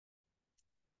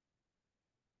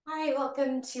Hi,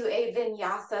 welcome to a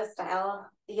Vinyasa style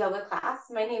yoga class.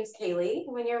 My name's Kaylee.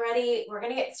 When you're ready, we're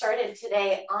going to get started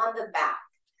today on the back.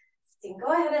 So you can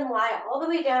go ahead and lie all the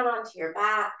way down onto your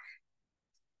back.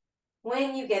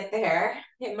 When you get there,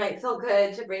 it might feel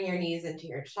good to bring your knees into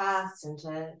your chest and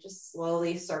to just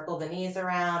slowly circle the knees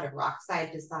around or rock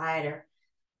side to side or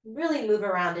really move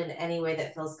around in any way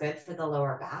that feels good for the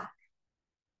lower back.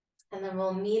 And then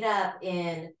we'll meet up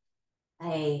in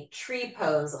a tree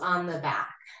pose on the back.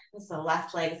 So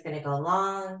left leg is going to go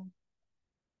long.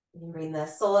 You can bring the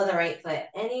sole of the right foot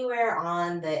anywhere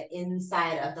on the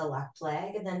inside of the left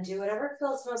leg, and then do whatever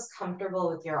feels most comfortable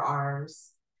with your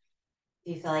arms.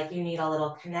 If you feel like you need a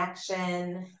little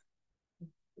connection,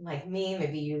 like me,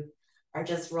 maybe you are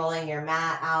just rolling your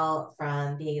mat out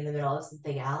from being in the middle of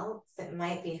something else, it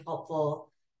might be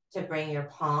helpful to bring your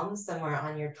palms somewhere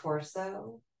on your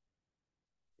torso,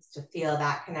 just to feel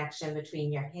that connection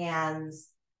between your hands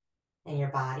and your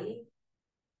body.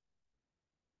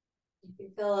 If you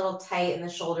feel a little tight in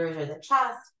the shoulders or the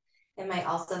chest, it might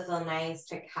also feel nice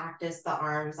to cactus the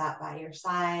arms out by your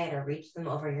side or reach them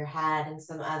over your head in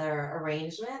some other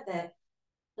arrangement that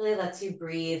really lets you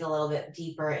breathe a little bit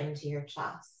deeper into your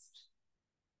chest.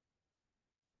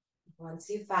 Once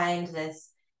you find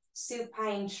this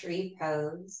supine tree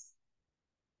pose,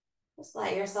 just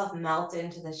let yourself melt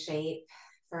into the shape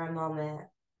for a moment.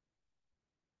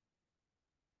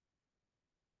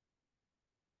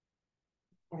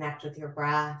 Connect with your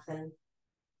breath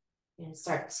and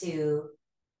start to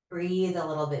breathe a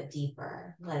little bit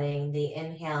deeper, letting the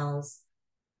inhales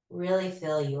really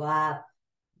fill you up,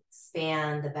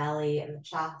 expand the belly and the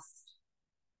chest.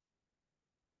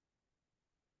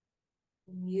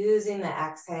 Using the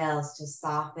exhales to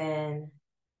soften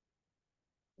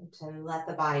and to let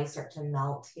the body start to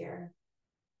melt here.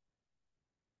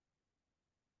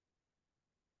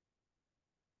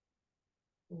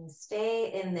 And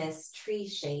stay in this tree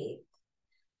shape,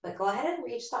 but go ahead and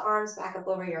reach the arms back up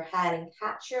over your head and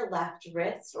catch your left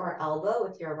wrist or elbow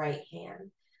with your right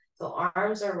hand. So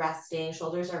arms are resting,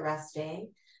 shoulders are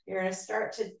resting. You're going to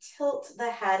start to tilt the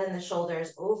head and the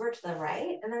shoulders over to the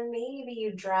right, and then maybe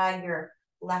you drag your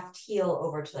left heel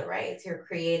over to the right. So you're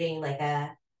creating like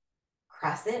a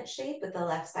crescent shape with the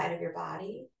left side of your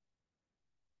body.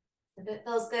 If it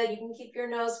feels good, you can keep your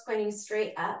nose pointing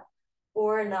straight up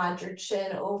or nod your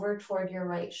chin over toward your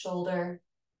right shoulder.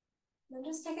 And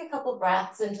just take a couple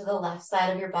breaths into the left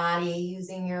side of your body,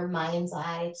 using your mind's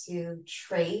eye to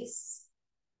trace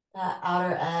the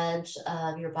outer edge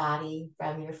of your body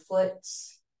from your foot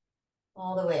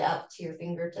all the way up to your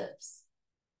fingertips.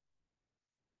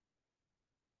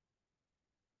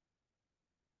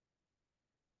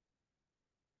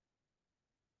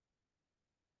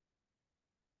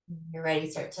 You're ready,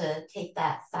 start to take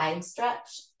that side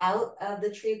stretch out of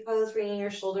the tree pose, bringing your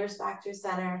shoulders back to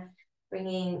center,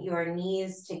 bringing your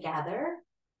knees together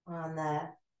on the,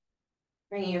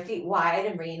 bringing your feet wide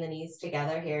and bringing the knees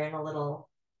together here in a little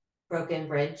broken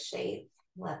bridge shape.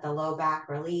 Let the low back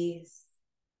release.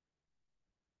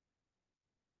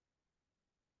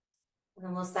 And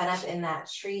then we'll set up in that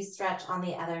tree stretch on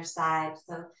the other side.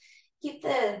 So keep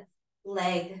the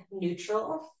leg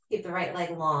neutral. Keep the right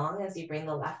leg long as you bring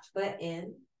the left foot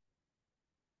in.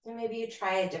 And maybe you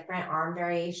try a different arm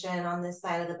variation on this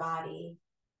side of the body.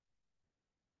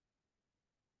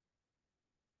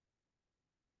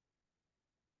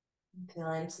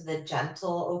 Feel into the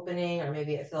gentle opening, or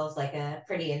maybe it feels like a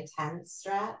pretty intense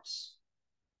stretch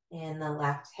in the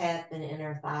left hip and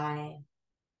inner thigh.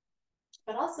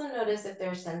 But also notice if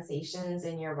there's sensations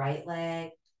in your right leg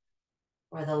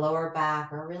or the lower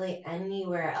back or really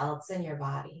anywhere else in your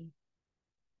body.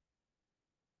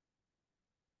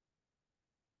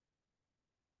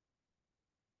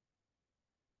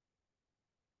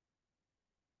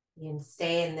 You can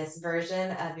stay in this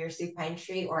version of your supine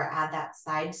tree or add that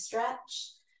side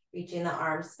stretch, reaching the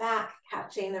arms back,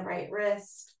 catching the right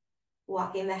wrist,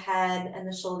 walking the head and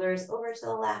the shoulders over to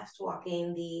the left,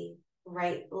 walking the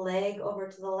right leg over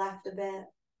to the left a bit.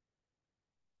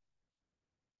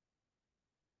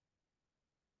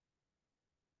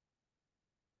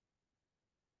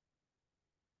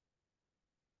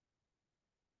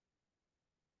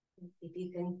 See if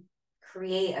you can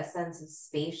create a sense of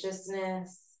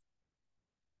spaciousness.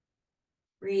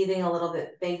 Breathing a little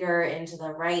bit bigger into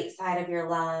the right side of your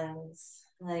lungs,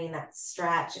 letting that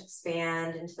stretch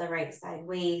expand into the right side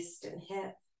waist and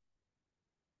hip.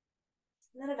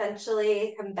 And then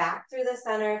eventually come back through the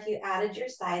center if you added your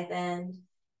side bend.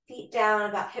 Feet down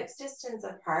about hips distance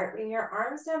apart. Bring your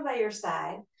arms down by your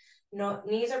side. No,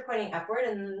 knees are pointing upward,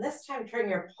 and then this time turn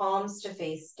your palms to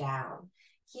face down.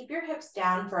 Keep your hips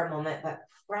down for a moment, but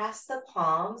press the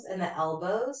palms and the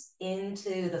elbows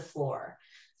into the floor.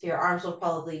 So your arms will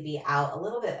probably be out a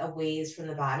little bit a ways from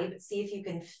the body, but see if you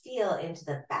can feel into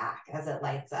the back as it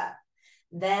lights up.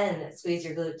 Then squeeze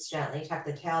your glutes gently, tuck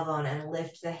the tailbone, and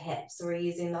lift the hips. So we're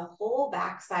using the whole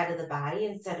back side of the body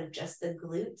instead of just the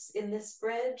glutes in this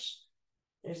bridge.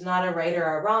 There's not a right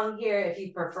or a wrong here. If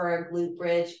you prefer a glute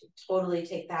bridge, totally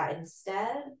take that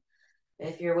instead.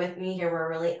 If you're with me here, we're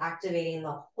really activating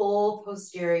the whole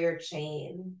posterior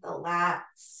chain, the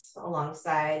lats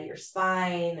alongside your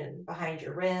spine and behind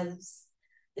your ribs,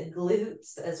 the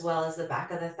glutes, as well as the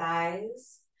back of the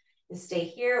thighs. You stay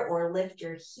here or lift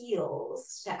your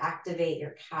heels to activate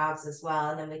your calves as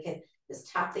well. And then we can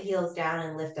just tap the heels down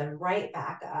and lift them right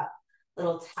back up.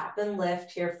 Little tap and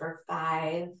lift here for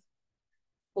 5,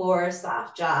 4,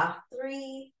 soft jaw,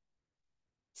 3,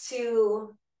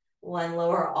 2, 1,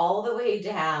 lower all the way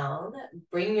down.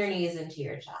 Bring your knees into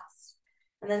your chest.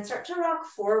 And then start to rock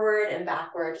forward and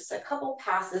backward, just a couple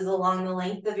passes along the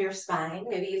length of your spine.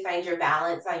 Maybe you find your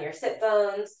balance on your sit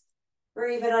bones or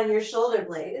even on your shoulder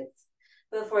blades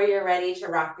before you're ready to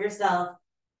rock yourself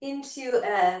into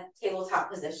a tabletop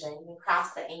position. You can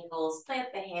cross the ankles, plant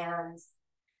the hands,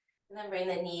 and then bring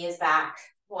the knees back.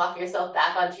 Walk yourself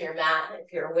back onto your mat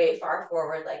if you're way far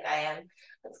forward like I am.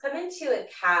 Let's come into a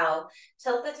cow.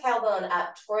 Tilt the tailbone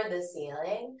up toward the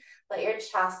ceiling. Let your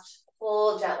chest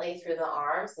pull gently through the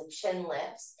arms. The chin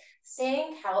lifts. Stay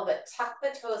in cow, but tuck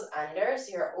the toes under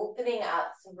so you're opening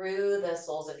up through the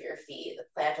soles of your feet.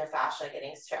 The plantar fascia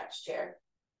getting stretched here.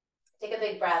 Take a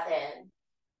big breath in.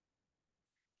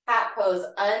 Cat pose,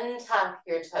 untuck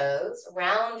your toes,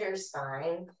 round your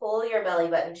spine, pull your belly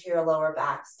button to your lower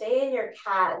back, stay in your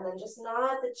cat, and then just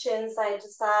nod the chin side to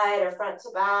side or front to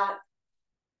back.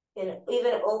 And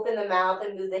even open the mouth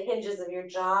and move the hinges of your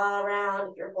jaw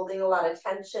around if you're holding a lot of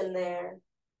tension there.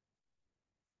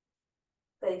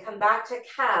 Then come back to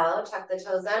cow, tuck the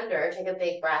toes under, take a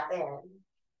big breath in.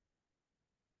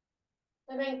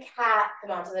 And then cat,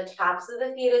 come onto the tops of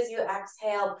the feet as you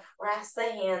exhale, press the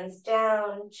hands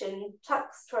down, chin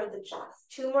tucks toward the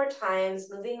chest. 2 more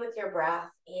times, moving with your breath.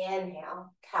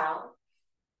 Inhale, cow.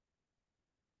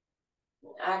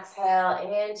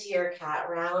 Exhale into your cat,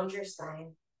 round your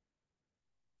spine.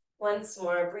 Once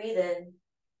more, breathe in.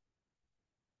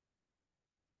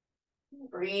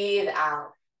 Breathe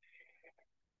out.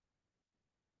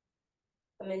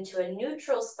 Come into a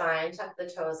neutral spine, tuck the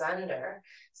toes under.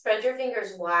 Spread your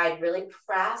fingers wide, really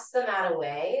press the mat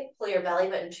away. Pull your belly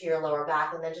button to your lower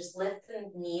back, and then just lift the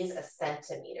knees a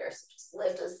centimeter. So just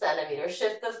lift a centimeter.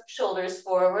 Shift the shoulders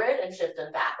forward and shift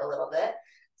them back a little bit.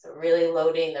 So really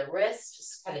loading the wrist,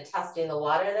 just kind of testing the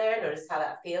water there. Notice how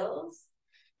that feels.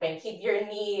 And keep your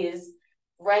knees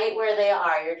right where they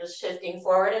are. You're just shifting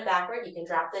forward and backward. You can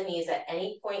drop the knees at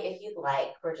any point if you'd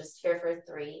like. We're just here for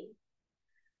 3.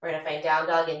 We're going to find down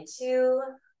dog in 2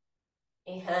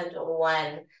 and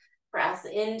 1. Press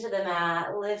into the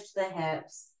mat, lift the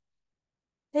hips.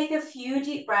 Take a few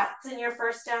deep breaths in your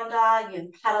first down dog. You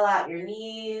can pedal out your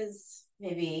knees,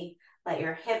 maybe let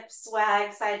your hips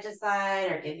swag side to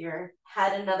side or give your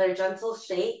head another gentle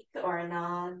shake or a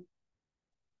nod.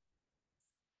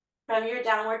 From your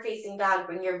downward facing dog,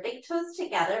 bring your big toes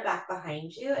together back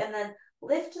behind you and then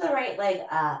lift the right leg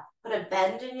up. Put a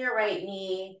bend in your right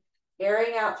knee,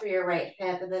 airing out through your right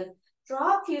hip, and then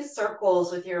draw a few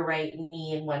circles with your right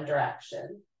knee in one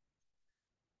direction.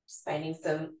 Just finding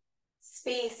some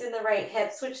space in the right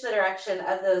hip. Switch the direction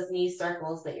of those knee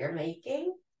circles that you're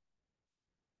making.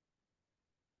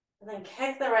 And then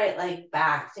kick the right leg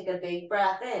back. Take a big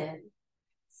breath in.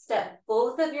 Step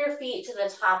both of your feet to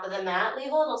the top of the mat.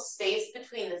 Leave a little space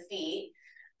between the feet.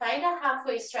 Find a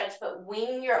halfway stretch, but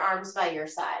wing your arms by your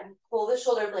side. Pull the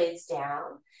shoulder blades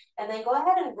down. And then go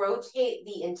ahead and rotate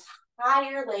the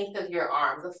entire length of your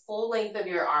arm, the full length of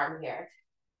your arm here.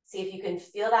 See if you can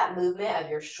feel that movement of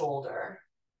your shoulder.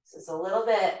 So it's a little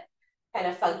bit kind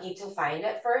of funky to find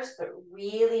at first, but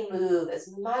really move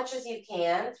as much as you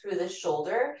can through the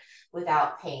shoulder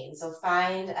without pain. So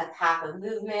find a path of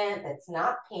movement that's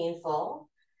not painful,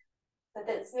 but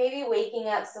that's maybe waking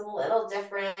up some little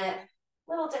different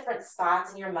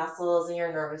spots in your muscles and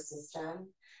your nervous system.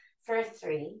 For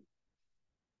 3.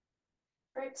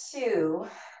 For 2,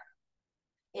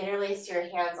 interlace your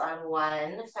hands on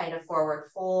 1. Find a forward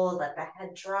fold, let the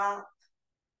head drop.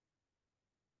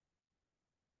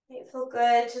 It feel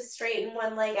good to straighten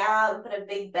one leg out and put a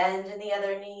big bend in the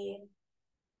other knee.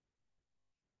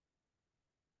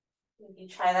 Maybe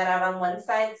try that out on one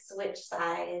side, switch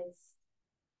sides.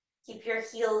 Keep your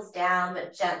heels down,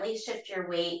 but gently shift your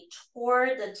weight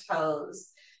toward the toes.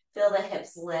 Feel the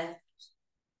hips lift.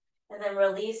 And then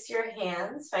release your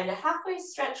hands. Find a halfway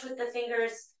stretch with the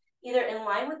fingers either in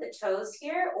line with the toes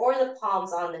here or the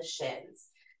palms on the shins.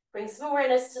 Bring some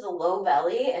awareness to the low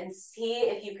belly and see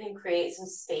if you can create some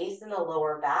space in the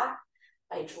lower back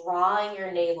by drawing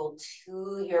your navel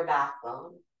to your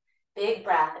backbone. Big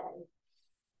breath in.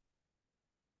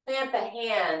 Plant the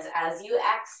hands as you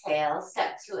exhale,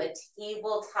 step to a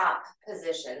tabletop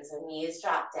position. So knees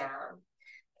drop down.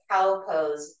 Cow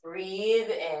pose, breathe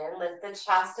in, lift the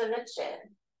chest and the chin.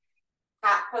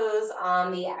 Cat pose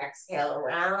on the exhale,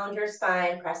 around your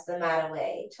spine, press the mat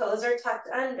away. Toes are tucked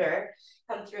under,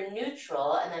 come through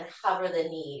neutral, and then hover the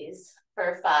knees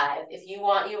for 5. If you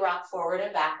want, you rock forward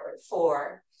and backward.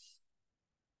 4,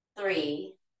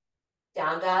 3,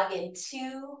 down dog in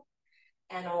 2,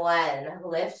 and 1.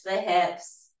 Lift the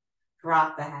hips,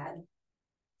 drop the head.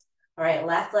 All right,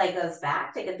 left leg goes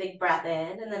back. Take a big breath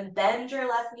in, and then bend your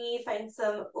left knee, find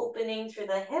some opening through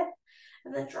the hip,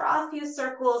 and then draw a few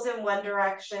circles in one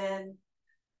direction.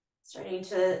 Starting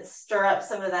to stir up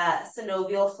some of that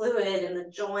synovial fluid in the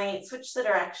joint. Switch the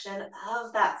direction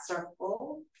of that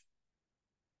circle.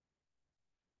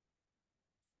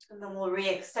 And then we'll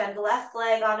re-extend left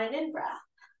leg on an in-breath.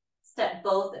 Step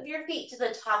both of your feet to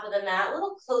the top of the mat, a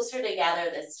little closer together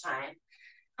this time.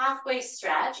 Halfway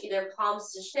stretch, either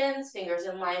palms to shins, fingers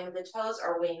in line with the toes,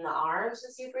 or wing the arms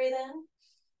as you breathe in.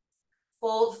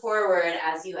 Fold forward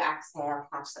as you exhale.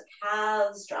 Catch the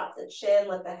calves, drop the chin,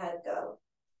 let the head go.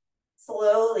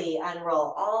 Slowly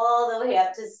unroll all the way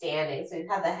up to standing. So we've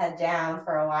had the head down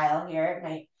for a while here. It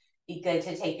might be good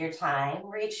to take your time.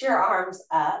 Reach your arms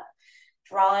up.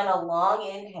 Draw in a long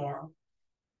inhale.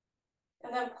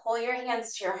 And then pull your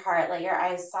hands to your heart. Let your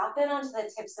eyes soften onto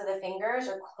the tips of the fingers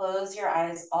or close your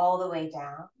eyes all the way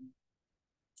down.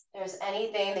 If there's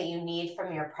anything that you need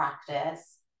from your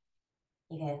practice,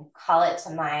 you can call it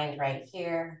to mind right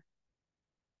here.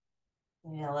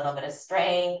 You need a little bit of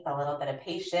strength, a little bit of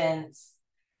patience,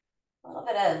 a little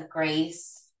bit of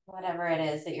grace, whatever it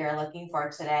is that you're looking for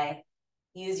today.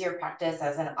 Use your practice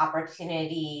as an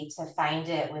opportunity to find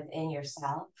it within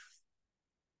yourself.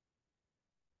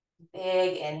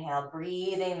 Big inhale,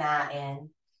 breathing that in.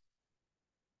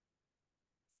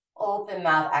 Open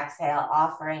mouth exhale,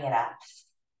 offering it up.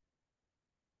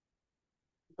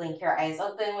 Blink your eyes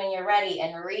open when you're ready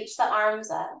and reach the arms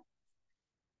up.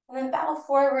 And then bow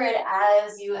forward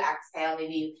as you exhale.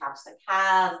 Maybe you catch the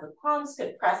calves, the palms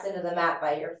could press into the mat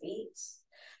by your feet.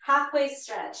 Halfway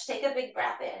stretch, take a big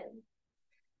breath in.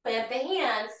 Plant the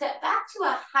hands, step back to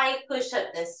a high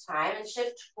push-up this time and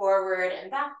shift forward and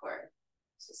backward.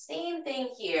 So same thing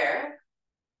here.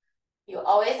 You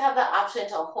always have the option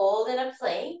to hold in a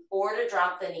plank or to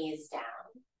drop the knees down.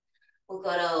 We'll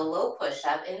go to a low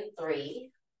push-up in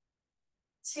 3,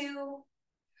 2,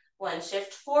 1.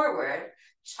 Shift forward.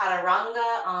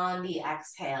 Chaturanga on the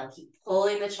exhale. Keep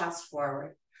pulling the chest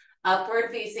forward. Upward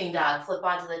facing dog. Flip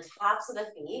onto the tops of the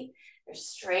feet. You're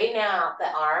straightening out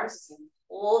the arms as you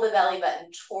pull the belly button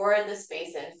toward the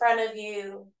space in front of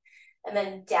you. And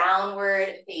then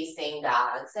downward facing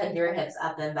dog. Send your hips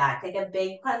up and back. Take a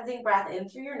big cleansing breath in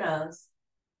through your nose.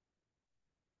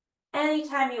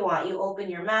 Anytime you want, you open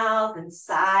your mouth and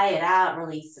sigh it out,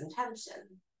 release some tension.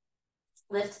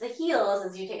 Lift the heels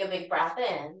as you take a big breath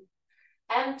in.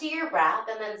 Empty your breath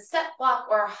and then step, walk,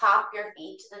 or hop your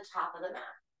feet to the top of the mat.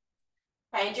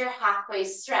 Find your halfway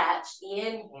stretch.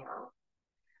 Inhale.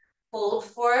 Fold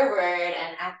forward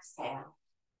and exhale.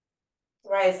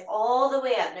 Rise all the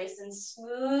way up, nice and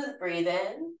smooth. Breathe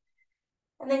in.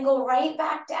 And then go right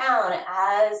back down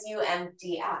as you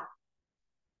empty out.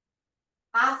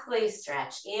 Halfway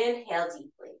stretch. Inhale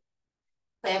deeply.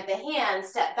 Plant the hands,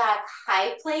 step back,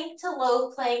 high plank to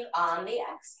low plank on the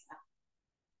exhale.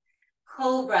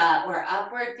 Cobra or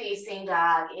upward facing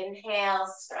dog. Inhale,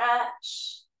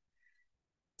 stretch.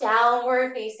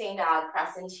 Downward facing dog.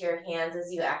 Press into your hands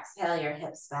as you exhale your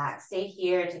hips back. Stay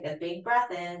here, take a big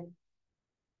breath in.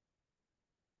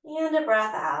 And a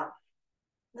breath out.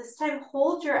 This time,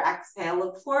 hold your exhale,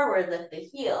 look forward, lift the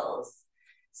heels.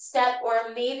 Step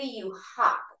or maybe you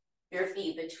hop your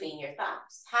feet between your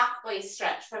thumbs. Halfway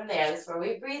stretch from there. That's where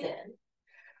we breathe in.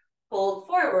 Fold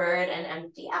forward and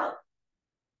empty out.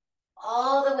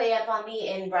 All the way up on the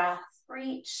in-breath.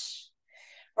 Reach.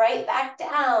 Right back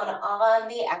down on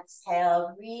the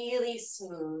exhale. Really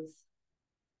smooth.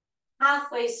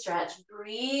 Halfway stretch.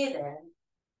 Breathe in.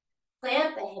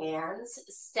 Plant the hands.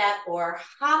 Step or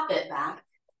hop it back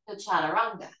to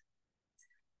chaturanga.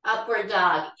 Upward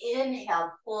dog.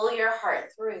 Inhale. Pull your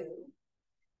heart through.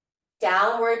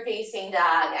 Downward facing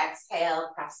dog.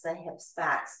 Exhale. Press the hips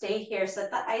back. Stay here.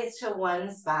 Set the eyes to one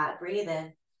spot. Breathe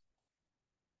in.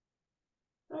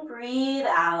 And breathe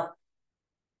out.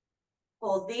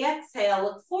 Hold the exhale,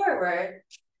 look forward,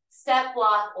 step,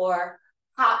 walk, or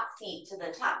hop feet to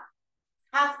the top.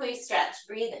 Halfway stretch,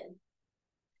 breathe in.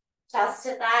 Chest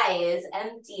to thighs,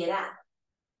 empty it out.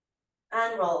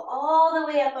 Unroll all the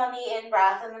way up on the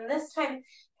in-breath, and then this time,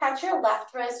 catch your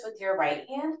left wrist with your right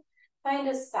hand. Find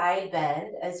a side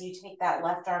bend as you take that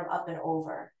left arm up and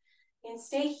over. You can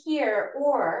stay here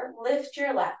or lift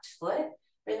your left foot.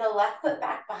 Bring the left foot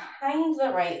back behind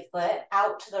the right foot,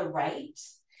 out to the right,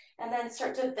 and then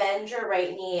start to bend your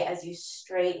right knee as you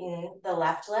straighten the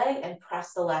left leg and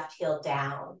press the left heel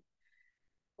down.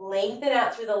 Lengthen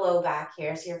out through the low back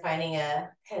here, so you're finding a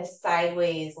kind of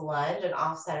sideways lunge, an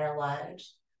off-center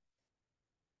lunge.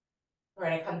 We're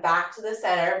going to come back to the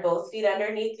center, both feet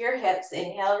underneath your hips.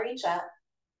 Inhale, reach up.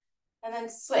 And then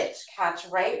switch. Catch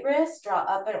right wrist, draw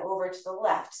up and over to the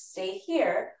left. Stay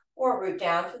here, or root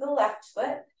down through the left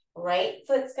foot. Right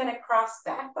foot's going to cross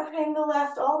back behind the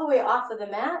left, all the way off of the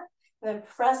mat. And then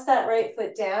press that right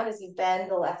foot down as you bend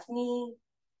the left knee.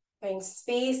 Find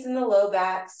space in the low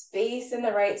back, space in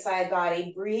the right side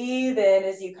body. Breathe in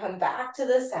as you come back to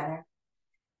the center.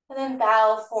 And then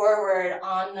bow forward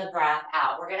on the breath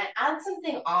out. We're going to add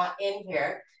something on in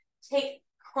here. Take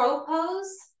crow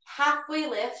pose, halfway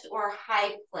lift, or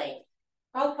high plank.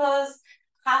 Crow pose,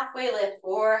 halfway lift,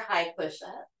 or high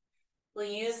push-up.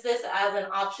 We'll use this as an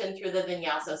option through the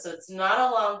vinyasa, so it's not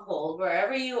a long hold.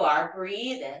 Wherever you are,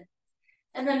 breathe in.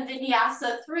 And then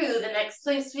vinyasa through, the next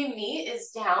place we meet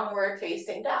is downward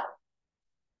facing dog.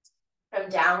 From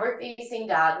downward facing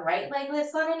dog, right leg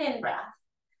lifts on an in-breath.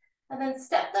 And then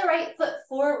step the right foot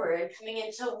forward, coming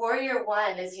into warrior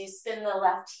one as you spin the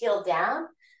left heel down.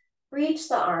 Reach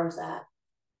the arms up.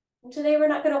 And today we're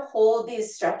not going to hold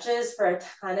these stretches for a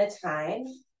ton of time.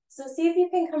 So see if you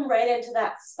can come right into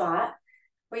that spot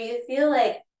where you feel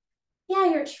like, yeah,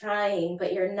 you're trying,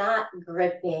 but you're not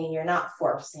gripping, you're not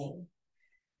forcing.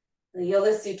 The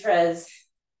Yoga Sutras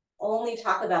only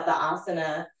talk about the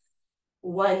asana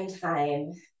one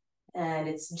time, and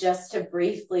it's just to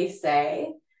briefly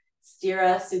say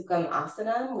Sthira Sukham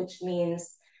Asanam, which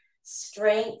means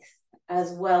strength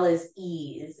as well as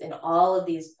ease in all of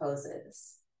these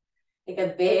poses. Take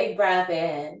a big breath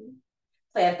in,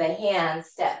 plant the hands,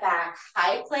 step back,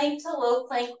 high plank to low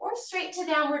plank, or straight to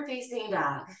downward facing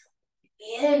dog.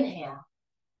 Inhale.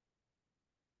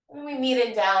 And we meet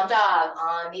in down dog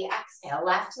on the exhale.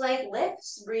 Left leg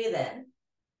lifts, breathe in.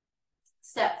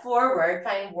 Step forward,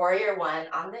 find warrior one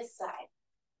on this side.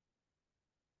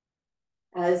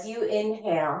 As you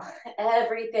inhale,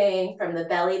 everything from the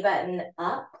belly button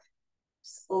up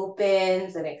just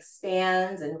opens and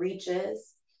expands and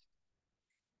reaches.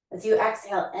 As you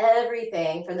exhale,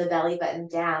 everything from the belly button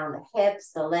down, the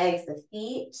hips, the legs, the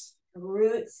feet,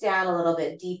 roots down a little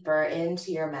bit deeper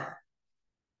into your mat.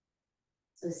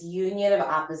 So this union of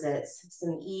opposites,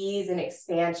 some ease and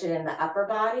expansion in the upper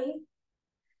body,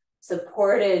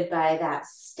 supported by that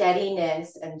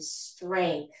steadiness and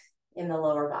strength in the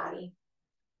lower body.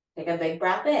 Take a big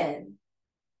breath in,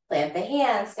 plant the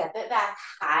hands, step it back,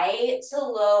 high to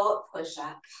low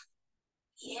push-up.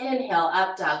 Inhale,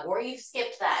 up dog, or you've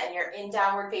skipped that and you're in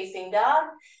downward facing dog,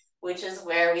 which is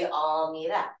where we all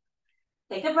meet up.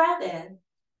 Take a breath in.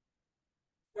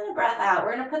 And a breath out.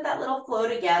 We're going to put that little flow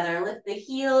together. Lift the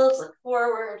heels, look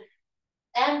forward.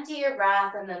 Empty your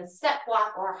breath, and then step,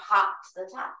 walk, or hop to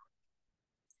the top.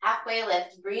 Halfway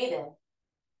lift, breathe in.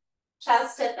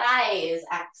 Chest to thighs,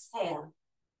 exhale.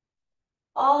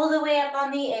 All the way up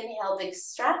on the inhale, big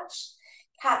stretch.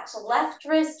 Catch left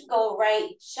wrist, go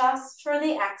right just for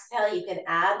the exhale. You can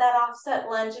add that offset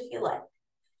lunge if you like.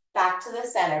 Back to the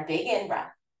center, big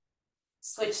in-breath.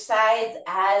 Switch sides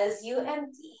as you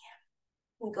empty.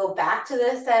 And go back to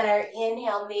the center,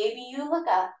 inhale, maybe you look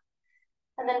up.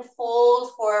 And then fold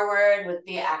forward with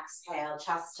the exhale,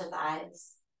 chest to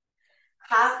thighs.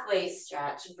 Halfway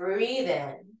stretch, breathe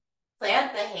in.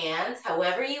 Plant the hands,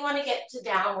 however you want to get to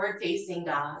downward facing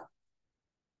dog.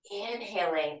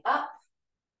 Inhaling up.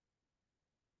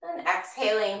 And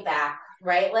exhaling back.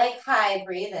 Right leg high,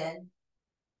 breathe in.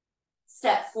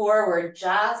 Step forward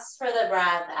just for the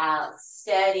breath out.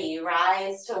 Steady,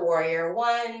 rise to warrior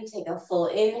one. Take a full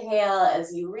inhale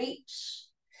as you reach.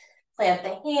 Plant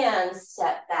the hands,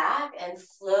 step back, and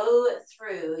flow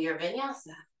through your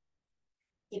vinyasa.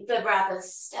 Keep the breath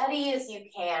as steady as you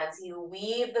can. So you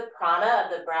weave the prana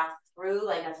of the breath through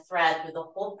like a thread through the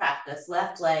whole practice.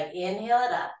 Left leg, inhale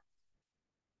it up.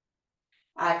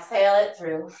 Exhale it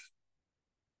through.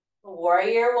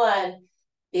 Warrior one,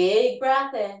 big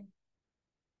breath in.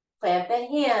 Plant the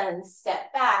hands,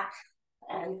 step back,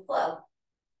 and flow.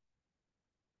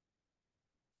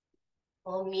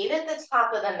 We'll meet at the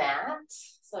top of the mat,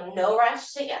 so no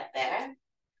rush to get there.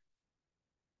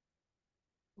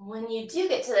 When you do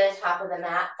get to the top of the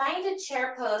mat, find a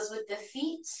chair pose with the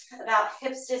feet about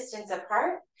hips distance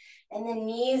apart and the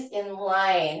knees in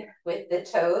line with the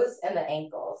toes and the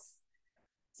ankles.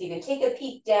 So you can take a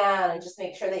peek down and just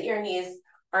make sure that your knees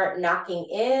aren't knocking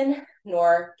in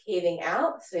nor caving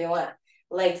out. So you want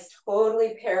legs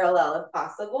totally parallel if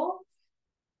possible.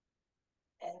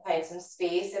 And find some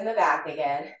space in the back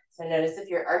again. So notice if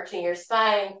you're arching your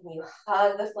spine, can you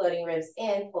hug the floating ribs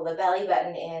in, pull the belly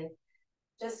button in.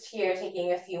 Just here,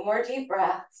 taking a few more deep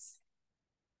breaths.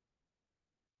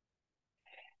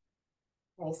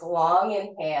 Nice long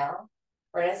inhale.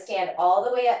 We're gonna stand all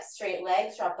the way up, straight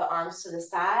legs, drop the arms to the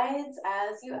sides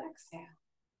as you exhale.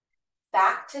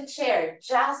 Back to chair,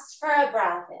 just for a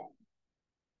breath in.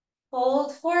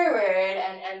 Fold forward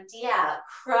and empty out.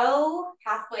 Crow,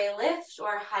 halfway lift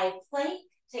or high plank.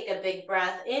 Take a big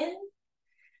breath in.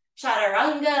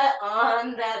 Chaturanga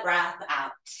on the breath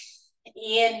out.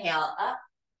 Inhale up.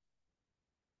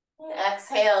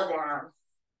 Exhale down.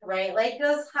 Right leg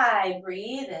goes high,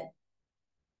 breathe in.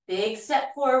 Big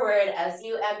step forward as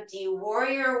you empty,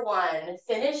 warrior one.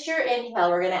 Finish your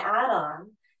inhale, we're gonna add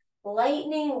on.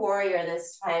 Lightning warrior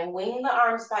this time, wing the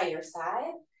arms by your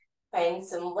side. Find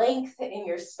some length in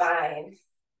your spine.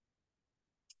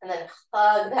 And then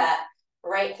hug that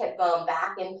right hip bone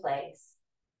back in place.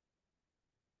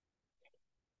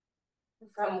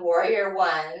 From warrior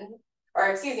one,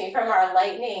 or excuse me, from our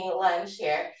lightning lunge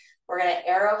here, we're gonna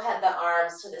arrowhead the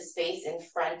arms to the space in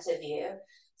front of you.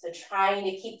 So trying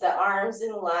to keep the arms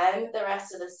in line with the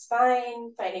rest of the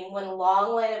spine, finding one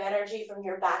long line of energy from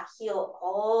your back heel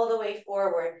all the way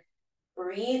forward.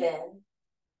 Breathe in.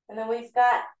 And then we've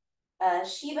got a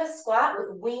Shiva squat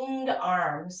with winged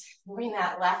arms. Bring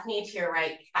that left knee to your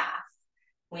right calf.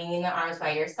 Winging the arms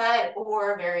by your side,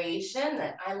 or variation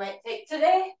that I might take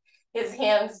today is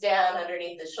hands down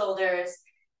underneath the shoulders,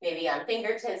 maybe on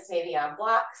fingertips, maybe on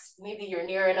blocks. Maybe you're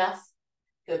near enough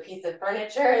to a piece of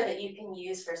furniture that you can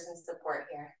use for some support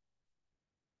here.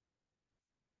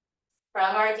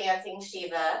 From our dancing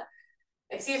Shiva,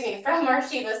 from our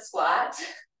Shiva squat,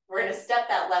 we're gonna step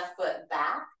that left foot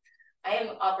back. I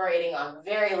am operating on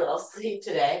very little sleep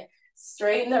today.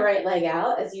 Straighten the right leg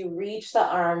out as you reach the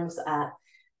arms up.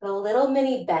 A little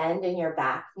mini bend in your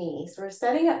back knee. So we're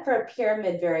setting up for a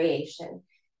pyramid variation.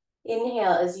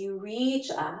 Inhale as you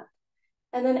reach up,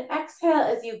 and then exhale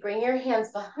as you bring your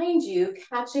hands behind you,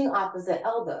 catching opposite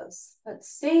elbows.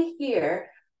 Let's stay here.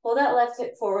 Pull that left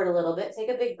hip forward a little bit. Take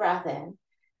a big breath in,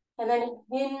 and then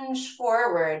hinge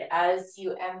forward as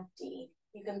you empty.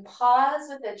 You can pause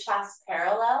with the chest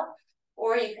parallel,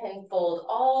 or you can fold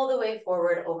all the way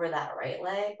forward over that right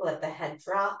leg. Let the head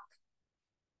drop.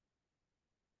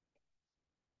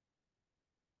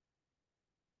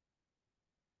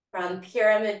 From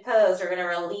pyramid pose, we're gonna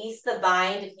release the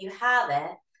bind if you have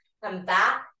it. Come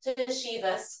back to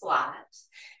Shiva squat.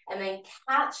 And then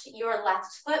catch your left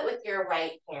foot with your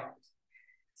right hand.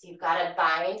 So you've got a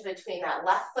bind between that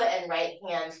left foot and right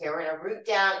hand here. We're gonna root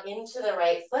down into the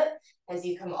right foot as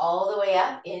you come all the way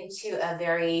up into a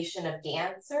variation of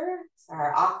dancer,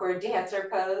 our awkward dancer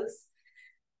pose.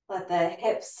 Let the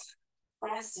hips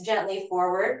press gently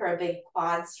forward for a big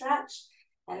quad stretch.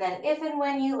 And then if and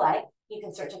when you like, you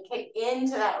can start to kick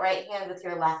into that right hand with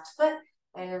your left foot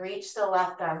and reach the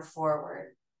left arm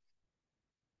forward.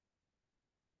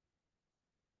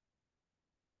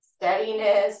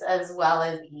 Steadiness as well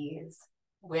as ease.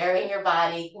 Where in your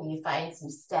body can you find some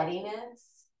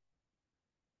steadiness?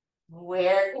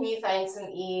 Where can you find some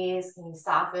ease? Can you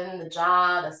soften the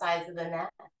jaw, the sides of the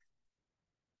neck?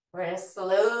 We're going to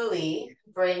slowly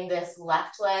bring this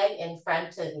left leg in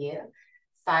front of you,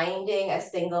 finding a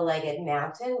single-legged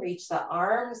mountain. Reach the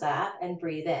arms up and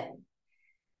breathe in.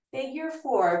 Figure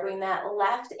four, bring that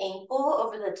left ankle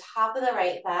over the top of the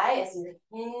right thigh as you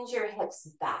hinge your hips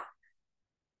back.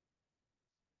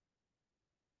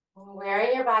 Where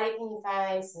in your body can you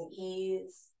find some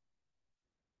ease?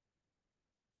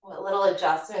 What little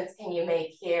adjustments can you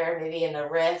make here, maybe in the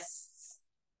wrists,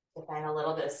 to find a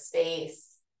little bit of space?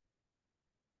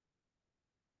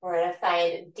 We're going to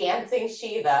find dancing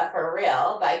Shiva for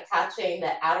real by catching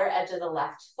the outer edge of the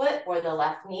left foot or the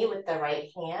left knee with the right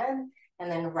hand, and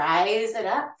then rise it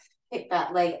up. Kick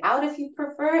that leg out if you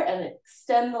prefer, and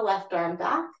extend the left arm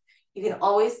back. You can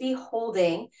always be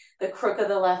holding the crook of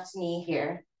the left knee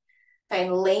here.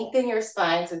 Find length in your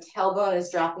spine, so tailbone is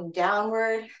dropping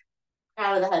downward.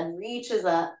 Crown of the head reaches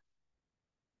up.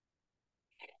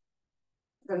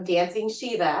 From dancing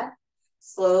Shiva,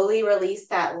 slowly release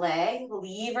that leg.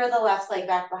 Lever the left leg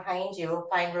back behind you. We'll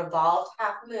find revolved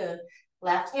half moon.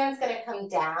 Left hand's gonna come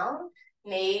down.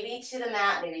 maybe to the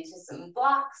mat, maybe to some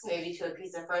blocks, maybe to a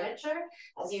piece of furniture.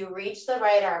 As you reach the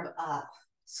right arm up,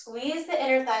 squeeze the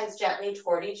inner thighs gently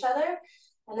toward each other,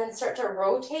 and then start to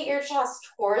rotate your chest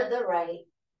toward the right.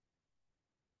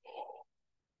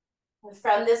 And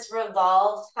from this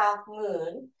revolved half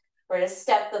moon, we're going to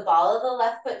step the ball of the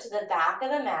left foot to the back of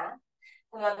the mat,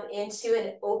 come up into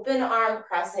an open arm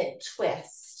crescent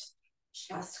twist.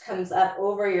 Chest comes up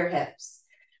over your hips.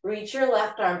 Reach your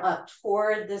left arm up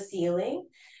toward the ceiling,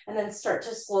 and then start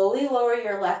to slowly lower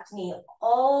your left knee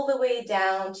all the way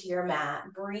down to your mat.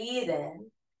 Breathe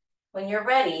in. When you're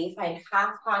ready, find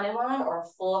half Hanuman or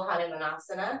full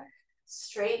Hanumanasana,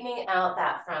 straightening out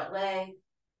that front leg,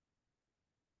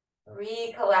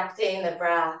 recollecting the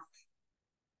breath.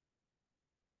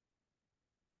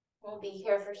 We'll be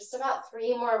here for just about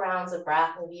 3 more rounds of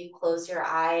breath. Maybe you close your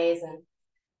eyes and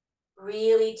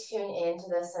really tune into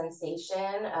the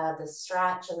sensation of the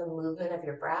stretch and the movement of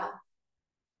your breath.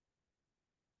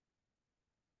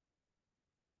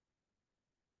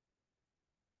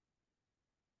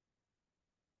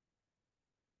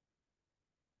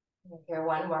 Here,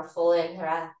 one more full in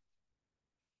breath.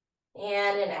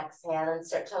 And an exhale, and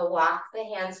start to walk the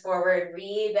hands forward,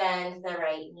 rebend the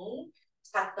right knee,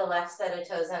 tuck the left set of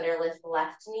toes under, lift the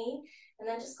left knee, and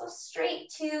then just go straight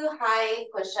to high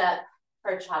push-up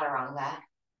for chaturanga.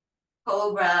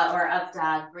 Cobra or up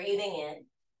dog, breathing in.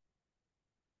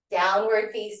 Downward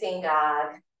facing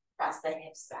dog, press the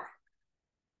hips back.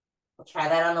 We'll try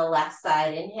that on the left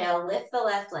side. Inhale, lift the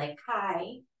left leg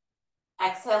high.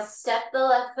 Exhale, step the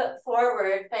left foot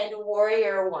forward, find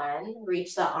warrior one.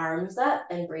 Reach the arms up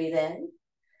and breathe in.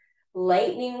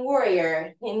 Lightning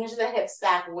warrior, hinge the hips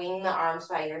back, wing the arms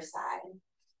by your side.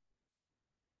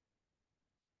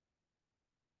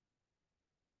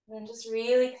 And just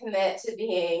really commit to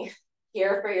being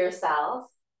here for yourself,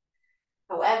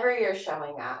 however you're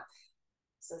showing up.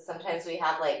 So sometimes we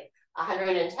have like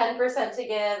 110% to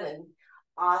give and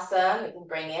awesome, we can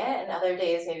bring it. And other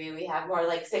days, maybe we have more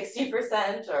like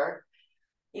 60% or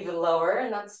even lower,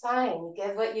 and that's fine.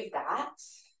 Give what you've got.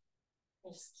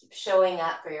 And just keep showing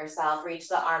up for yourself. Reach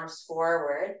the arms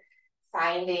forward,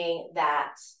 finding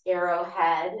that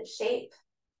arrowhead shape,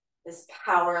 this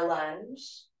power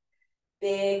lunge.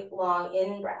 Big, long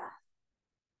in-breath.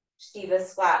 Shiva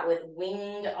squat with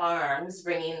winged arms,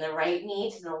 bringing the right knee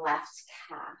to the left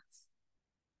calf.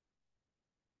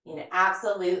 You know,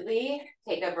 absolutely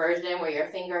take a version where your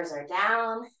fingers are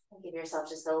down and give yourself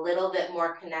just a little bit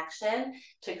more connection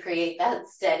to create that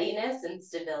steadiness and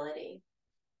stability.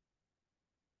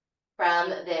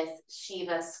 From this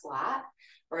Shiva squat,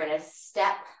 we're going to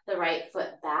step the right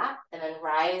foot back and then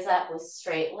rise up with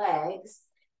straight legs.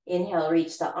 Inhale,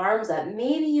 reach the arms up.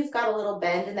 Maybe you've got a little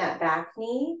bend in that back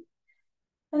knee.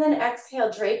 And then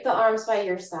exhale, drape the arms by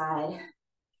your side.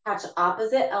 Catch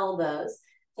opposite elbows.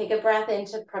 Take a breath in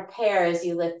to prepare as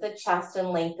you lift the chest and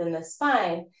lengthen the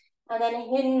spine. And then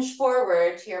hinge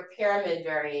forward to your pyramid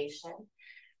variation.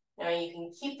 Now you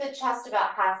can keep the chest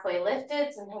about halfway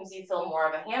lifted. Sometimes you feel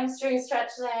more of a hamstring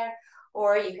stretch there.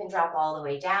 Or you can drop all the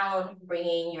way down,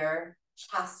 bringing your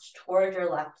chest toward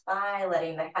your left thigh,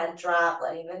 letting the head drop,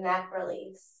 letting the neck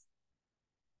release.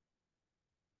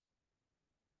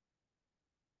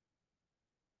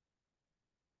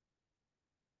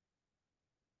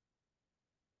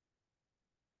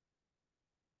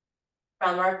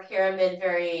 From our pyramid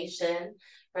variation,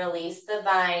 release the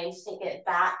bind, take it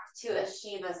back to a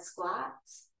Shiva squat,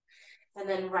 and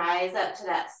then rise up to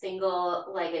that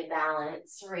single-legged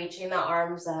balance, reaching the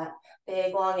arms up,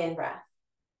 big long in-breath.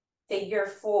 Figure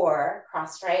 4,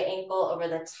 cross right ankle over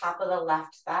the top of the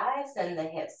left thigh, send the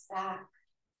hips back.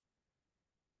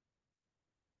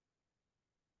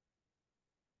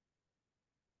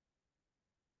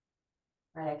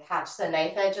 We're going to catch the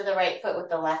knife edge of the right foot with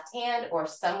the left hand or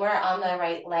somewhere on the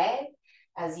right leg.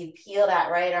 As you peel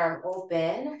that right arm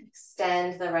open,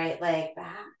 extend the right leg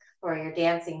back for your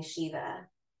dancing Shiva.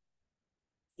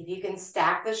 If you can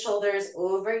stack the shoulders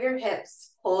over your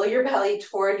hips, pull your belly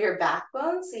toward your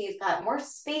backbone so you've got more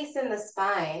space in the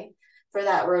spine for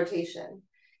that rotation.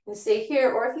 And stay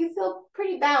here, or if you feel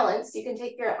pretty balanced, you can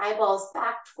take your eyeballs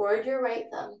back toward your right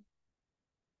thumb.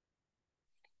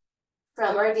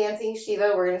 From our dancing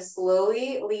Shiva, we're going to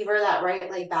slowly lever that right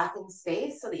leg back in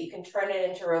space so that you can turn it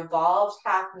into revolved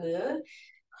half moon,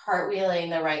 cartwheeling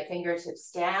the right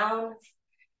fingertips down,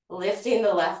 lifting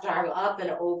the left arm up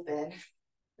and open.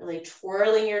 Really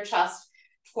twirling your chest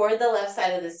toward the left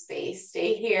side of the space.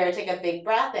 Stay here, take a big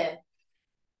breath in.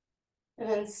 And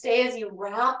then stay as you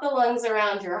wrap the lungs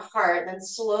around your heart, then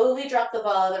slowly drop the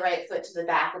ball of the right foot to the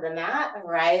back of the mat and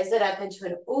rise it up into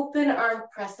an open arm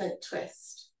crescent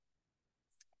twist.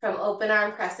 From open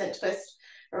arm crescent twist,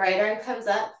 right arm comes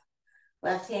up,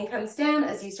 left hand comes down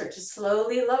as you start to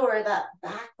slowly lower that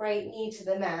back right knee to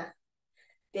the mat.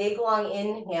 Big long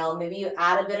inhale, maybe you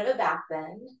add a bit of a back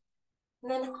bend.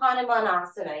 And then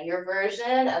Hanumanasana, your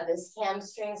version of this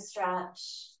hamstring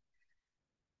stretch.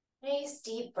 Nice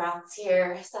deep breaths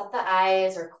here. Set the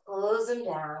eyes or close them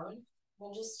down.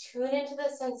 And just tune into the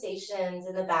sensations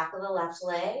in the back of the left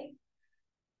leg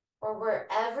or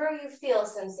wherever you feel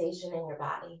sensation in your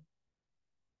body.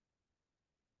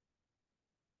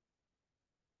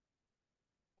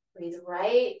 Breathe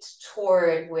right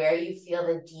toward where you feel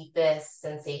the deepest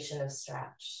sensation of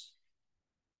stretch.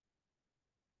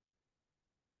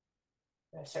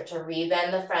 Start to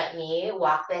rebend the front knee,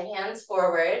 walk the hands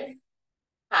forward,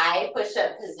 high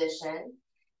push-up position.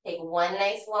 Take one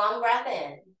nice long breath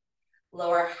in.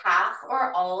 Lower half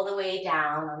or all the way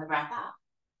down on the breath out.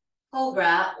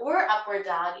 Cobra or upward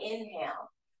dog,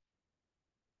 inhale.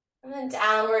 And then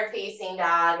downward facing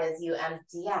dog as you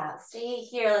empty out. Stay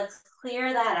here, let's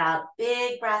clear that out.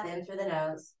 Big breath in through the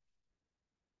nose.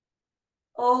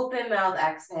 Open mouth,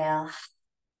 exhale.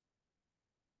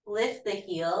 Lift the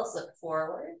heels, look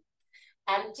forward.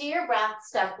 Empty your breath,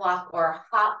 step, walk, or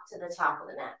hop to the top of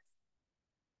the mat.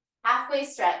 Halfway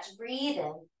stretch, breathe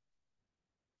in.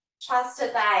 Chest to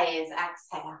thighs,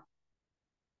 exhale.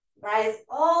 Rise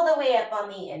all the way up on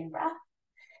the in-breath.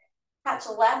 Catch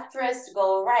left wrist,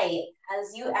 go right.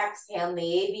 As you exhale,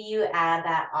 maybe you add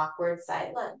that awkward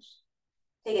side lunge.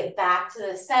 Take it back to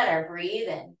the center, breathe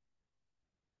in.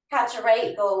 Catch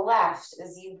right, go left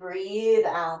as you breathe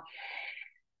out.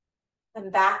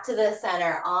 And back to the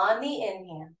center on the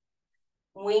inhale.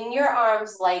 Wing your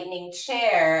arms, lightning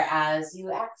chair as you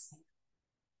exhale.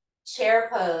 Chair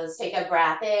pose, take a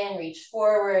breath in, reach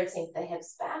forward, sink the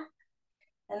hips back.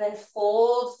 And then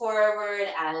fold forward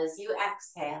as you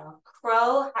exhale.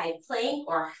 Crow, high plank,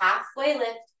 or halfway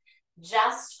lift,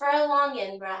 just for a long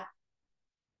in-breath.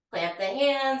 Plant the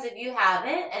hands if you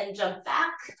haven't, and jump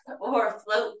back or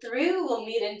float through. We'll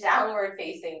meet in downward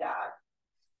facing dog.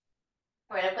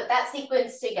 We're gonna put that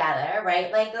sequence together.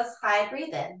 Right leg goes high,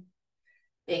 breathe in.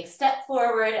 Big step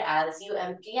forward as you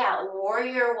empty out.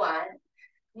 Warrior one.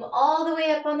 Come all the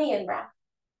way up on the in-breath.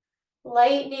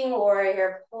 Lightning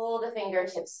warrior, pull the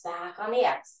fingertips back on the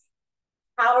exhale.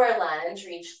 Power lunge,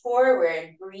 reach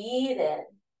forward, breathe in.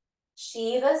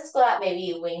 Shiva squat, maybe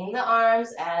you wing the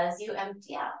arms as you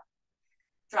empty out.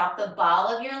 Drop the ball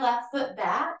of your left foot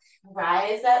back,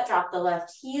 rise up, drop the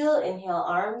left heel, inhale,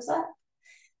 arms up.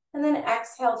 And then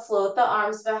exhale, float the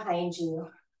arms behind you.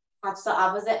 Touch the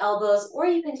opposite elbows, or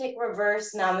you can take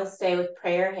reverse namaste with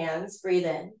prayer hands, breathe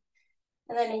in.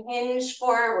 And then hinge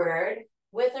forward,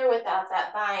 with or without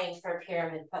that bind for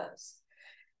pyramid pose.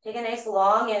 Take a nice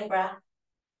long in-breath.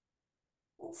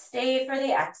 Stay for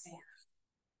the exhale.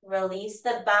 Release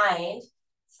the bind.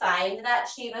 Find that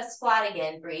Shiva squat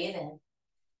again. Breathe in.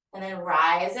 And then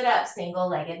rise it up,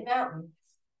 single-legged mountain.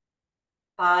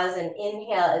 Pause and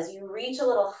inhale as you reach a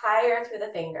little higher through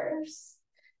the fingers.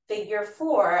 Figure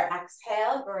four,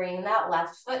 exhale, bring that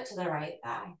left foot to the right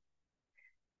thigh.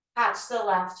 Catch the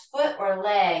left foot or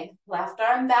leg, left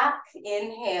arm back,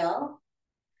 inhale,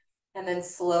 and then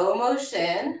slow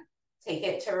motion, take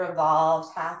it to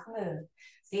revolved half moon.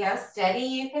 See how steady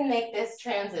you can make this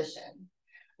transition.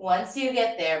 Once you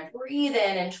get there, breathe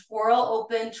in and twirl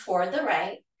open toward the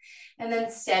right, and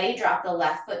then steady drop the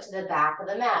left foot to the back of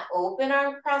the mat. Open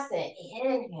arm crescent,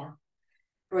 inhale.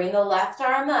 Bring the left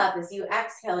arm up as you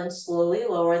exhale and slowly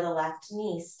lower the left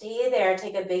knee. Stay there,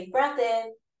 take a big breath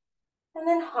in. And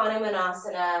then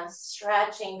Hanumanasana,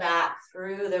 stretching back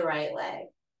through the right leg.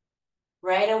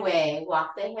 Right away,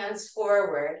 walk the hands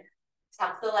forward.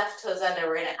 Tuck the left toes under,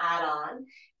 we're gonna add on.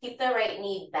 Keep the right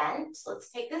knee bent. Let's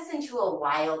take this into a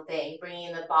wild thing,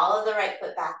 bringing the ball of the right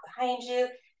foot back behind you,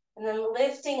 and then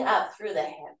lifting up through the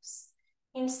hips.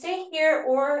 You can stay here,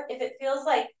 or if it feels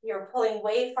like you're pulling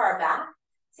way far back,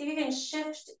 see if you can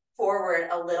shift forward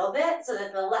a little bit so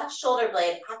that the left shoulder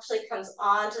blade actually comes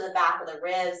onto the back of the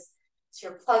ribs. So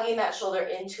you're plugging that shoulder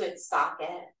into its socket.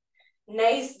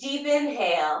 Nice deep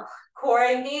inhale, core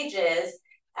engages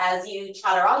as you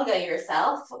chaturanga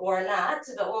yourself or not,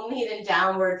 but we'll meet in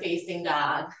downward facing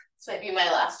dog. This might be my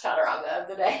last chaturanga of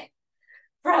the day.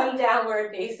 From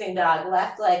downward facing dog,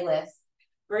 left leg lifts.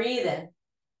 Breathe in.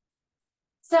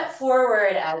 Step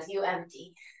forward as you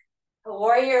empty.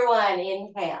 Warrior one,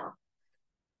 inhale.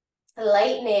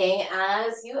 Lightning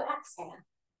as you exhale.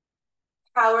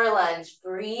 Power lunge,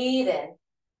 breathe in.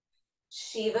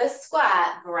 Shiva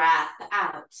squat, breath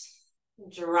out.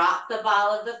 Drop the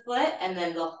ball of the foot and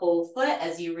then the whole foot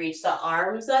as you reach the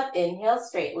arms up. Inhale,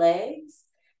 straight legs.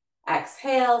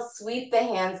 Exhale, sweep the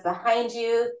hands behind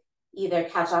you. Either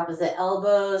catch opposite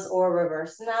elbows or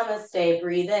reverse namaste.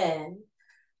 Breathe in.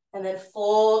 And then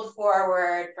fold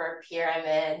forward for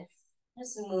pyramid.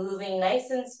 Just moving nice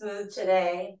and smooth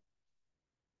today.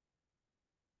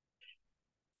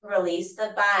 Release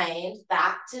the bind.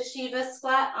 Back to Shiva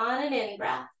squat on an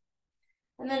in-breath.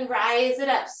 And then rise it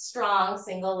up strong,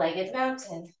 single-legged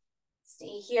mountain.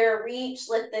 Stay here, reach,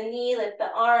 lift the knee, lift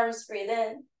the arms, breathe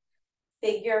in.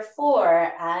 Figure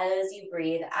 4 as you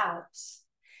breathe out.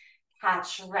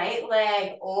 Catch right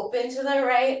leg open to the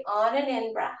right on an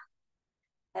in-breath.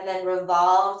 And then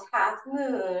revolved half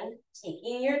moon,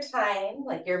 taking your time,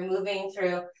 like you're moving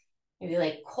through maybe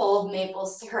like cold maple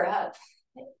syrup.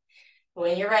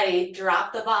 When you're ready,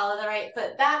 drop the ball of the right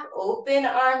foot back, open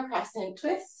arm crescent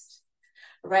twist.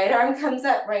 Right arm comes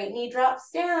up, right knee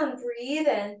drops down, breathe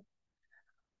in.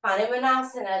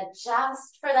 Vinyasa,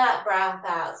 just for that breath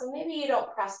out. So maybe you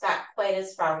don't press back quite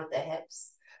as far with the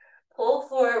hips. Pull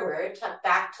forward, tuck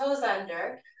back toes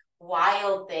under.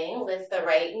 Wild thing, lift the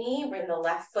right knee, bring the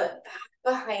left foot back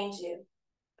behind you.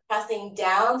 Pressing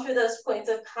down through those points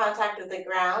of contact with the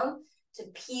ground to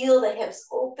peel the hips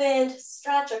open, to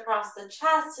stretch across the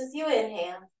chest as you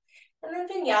inhale. And then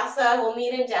Vinyasa, we'll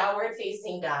meet in downward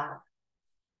facing dog.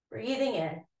 Breathing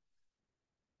in,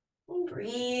 and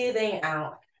breathing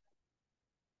out.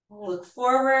 Look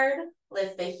forward,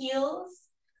 lift the heels,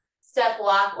 step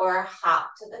walk or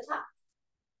hop to the top.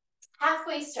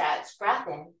 Halfway stretch, breath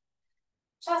in.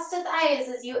 Chest to thighs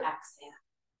as you exhale.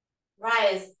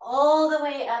 Rise all the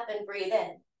way up and breathe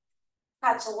in.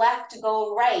 Catch left,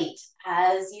 go right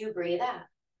as you breathe out.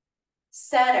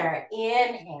 Center,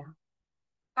 inhale.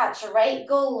 Catch right,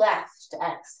 go left,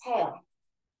 exhale.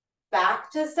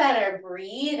 Back to center,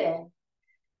 breathe in.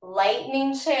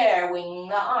 Lightning chair, wing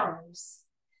the arms.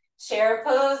 Chair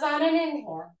pose on an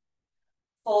inhale.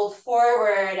 Fold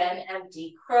forward and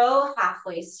empty crow,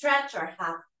 halfway stretch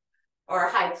or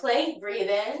high plank, breathe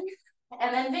in.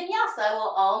 And then Vinyasa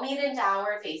will all meet in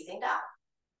downward facing dog.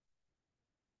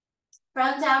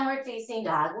 From downward facing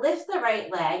dog, lift the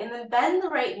right leg and then bend the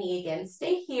right knee again.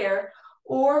 Stay here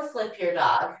or flip your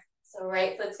dog. So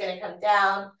right foot's gonna come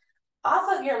down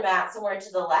off of your mat somewhere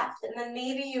to the left, and then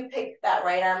maybe you pick that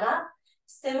right arm up,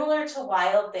 similar to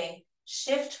wild thing.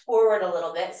 Shift forward a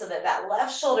little bit so that that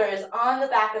left shoulder is on the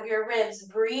back of your ribs.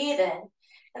 Breathe in.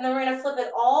 And then we're gonna flip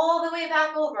it all the way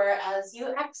back over as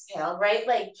you exhale. Right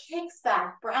leg kicks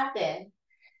back, breath in.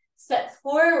 Step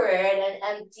forward and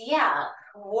empty out.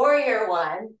 Warrior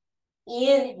 1,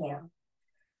 inhale.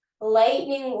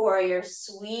 Lightning warrior,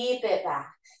 sweep it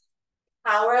back.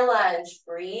 Power lunge,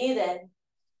 breathe in.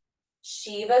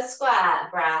 Shiva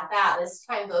squat, breath out. This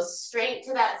time go straight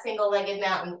to that single-legged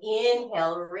mountain.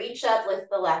 Inhale, reach up, lift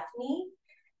the left knee.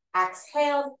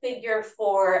 Exhale, figure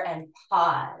 4 and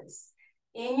pause.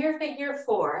 In your figure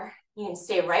 4, you can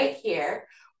stay right here,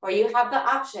 or you have the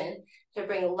option to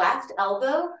bring left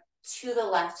elbow to the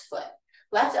left foot.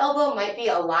 Left elbow might be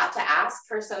a lot to ask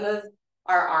for some of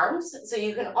our arms, so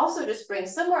you can also just bring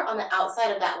somewhere on the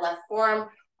outside of that left forearm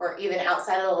or even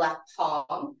outside of the left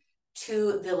palm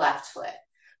to the left foot.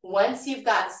 Once you've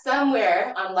got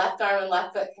somewhere on left arm and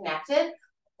left foot connected,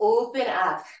 open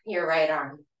up your right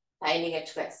arm, finding a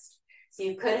twist. So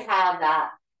you could have that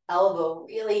elbow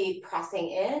really pressing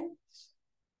in.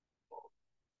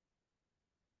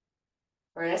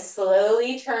 We're gonna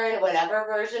slowly turn whatever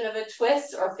version of a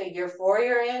twist or figure 4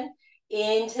 you're in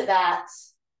into that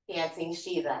dancing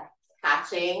Shiva.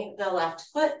 Catching the left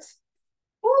foot.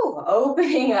 Woo,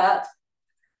 opening up.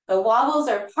 The wobbles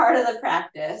are part of the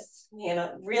practice. You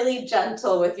know, really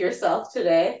gentle with yourself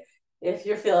today if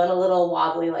you're feeling a little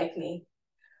wobbly like me.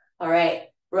 All right,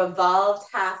 revolved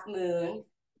half moon.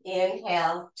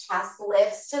 Inhale, chest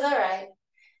lifts to the right.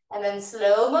 And then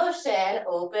slow motion,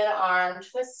 open arm,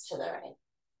 twist to the right.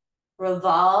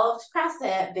 Revolved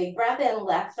crescent, big breath in,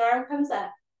 left arm comes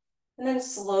up. And then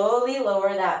slowly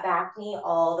lower that back knee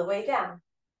all the way down.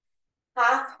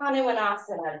 Half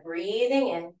Vinyasa, breathing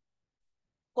in.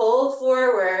 Pull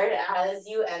forward as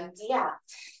you empty out.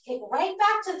 Kick right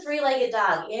back to three-legged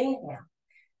dog. Inhale.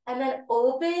 And then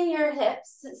open your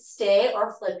hips, stay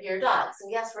or flip your dog. So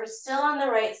yes, we're still on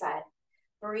the right side.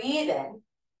 Breathe in.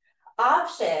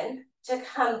 Option to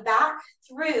come back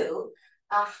through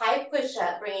a high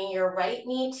push-up, bringing your right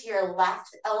knee to your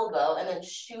left elbow and then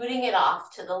shooting it off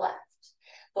to the left.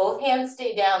 Both hands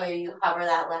stay down, maybe you hover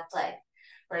that left leg.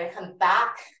 We're gonna come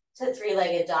back to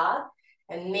three-legged dog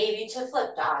and maybe to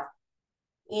flip dog.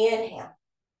 Inhale.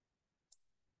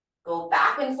 Go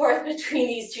back and forth between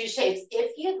these two shapes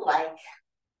if you'd like.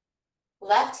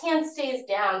 Left hand stays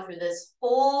down through this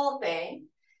whole thing.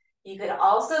 You could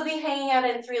also be hanging out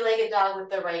in three-legged dog with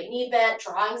the right knee bent,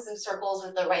 drawing some circles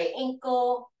with the right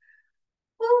ankle.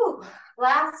 Woo.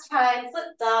 Last time,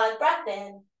 flip dog, breath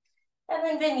in. And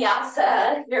then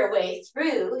vinyasa your way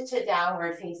through to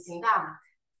downward facing dog.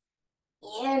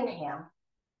 Inhale.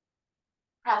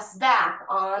 Press back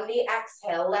on the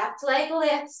exhale. Left leg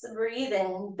lifts, breathe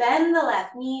in. Bend the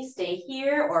left knee, stay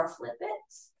here or flip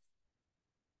it.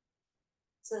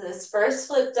 So this first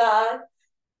flip dog,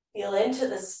 feel into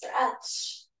the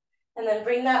stretch. And then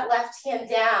bring that left hand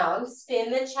down.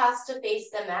 Spin the chest to face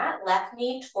the mat. Left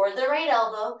knee toward the right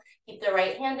elbow. Keep the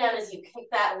right hand down as you kick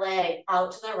that leg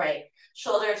out to the right.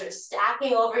 Shoulders are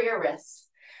stacking over your wrist.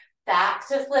 Back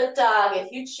to flip dog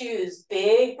if you choose.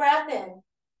 Big breath in.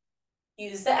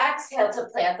 Use the exhale to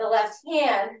plant the left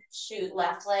hand. Shoot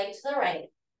left leg to the right.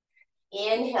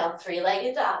 Inhale,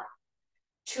 three-legged dog.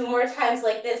 2 more times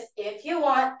like this if you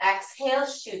want. Exhale,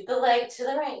 shoot the leg to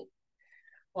the right.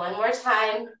 1 more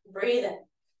time, breathe in.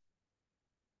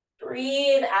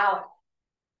 Breathe out.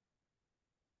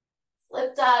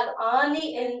 Flip dog on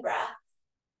the in-breath.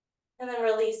 And then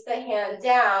release the hand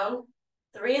down.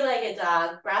 Three-legged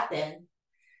dog, breath in.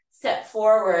 Step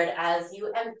forward as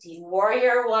you empty.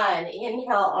 Warrior 1,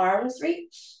 inhale, arms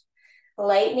reach.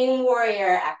 Lightning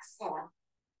warrior, exhale.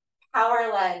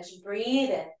 Power lunge,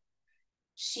 breathe in.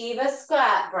 Shiva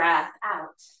squat, breath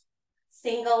out.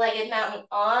 Single-legged mountain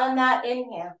on that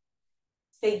inhale.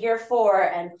 Figure 4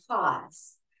 and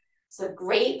pause. So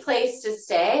great place to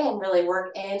stay and really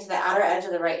work into the outer edge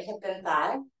of the right hip and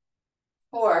thigh.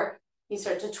 Or you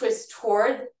start to twist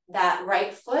toward that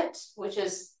right foot, which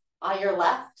is on your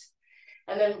left,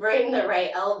 and then bring the right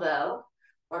elbow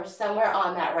or somewhere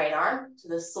on that right arm to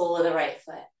the sole of the right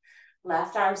foot.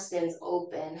 Left arm spins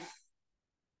open.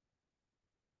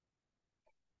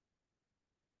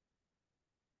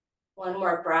 One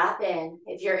more breath in.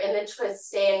 If you're in the twist,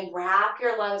 stay and wrap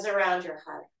your lungs around your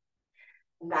heart.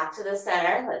 Back to the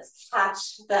center. Let's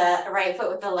catch the right foot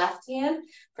with the left hand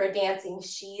for dancing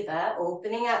Shiva,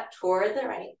 opening up toward the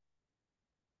right.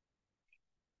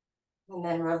 And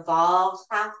then revolve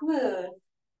half moon.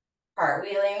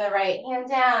 Cartwheeling the right hand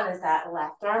down as that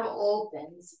left arm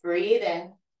opens. Breathe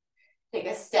in. Take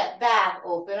a step back,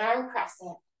 open arm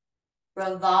crescent.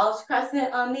 Revolved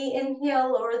crescent on the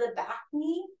inhale, lower the back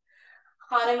knee.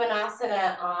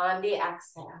 Hanumanasana on the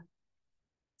exhale.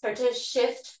 Start to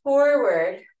shift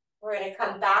forward. We're going to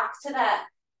come back to that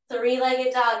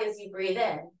three-legged dog as you breathe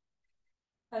in.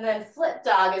 And then flip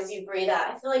dog as you breathe out.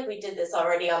 I feel like we did this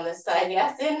already on this side.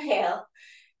 Yes, inhale.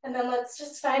 And then let's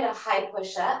just find a high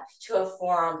push-up to a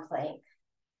forearm plank.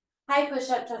 High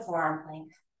push-up to forearm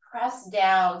plank. Press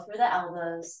down through the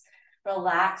elbows.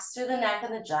 Relax through the neck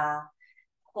and the jaw.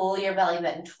 Pull your belly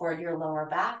button toward your lower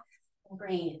back. And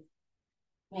breathe.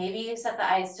 Maybe you set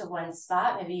the eyes to one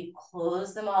spot. Maybe you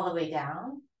close them all the way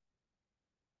down.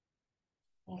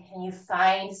 And can you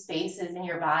find spaces in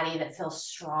your body that feel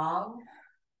strong?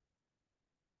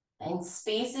 And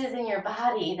spaces in your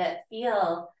body that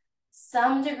feel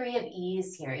some degree of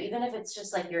ease here, even if it's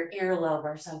just like your earlobe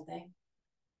or something.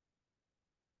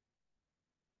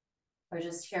 We're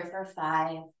just here for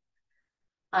 5.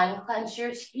 Unclench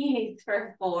your teeth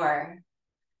for 4,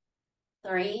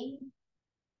 3,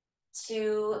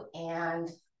 2,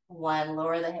 and 1.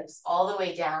 Lower the hips all the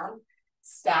way down.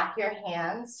 Stack your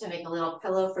hands to make a little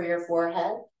pillow for your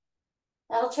forehead.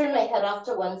 I'll turn my head off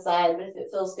to one side, but if it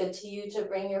feels good to you to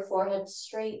bring your forehead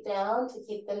straight down to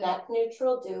keep the neck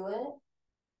neutral, do it.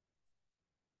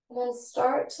 And then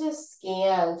start to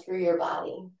scan through your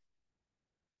body.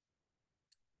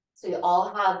 So we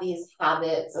all have these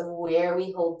habits of where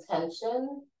we hold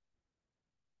tension.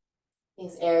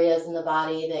 These areas in the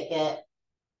body that get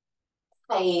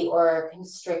tight or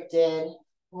constricted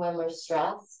when we're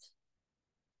stressed.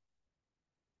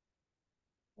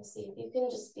 See if you can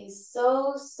just be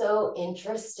so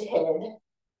interested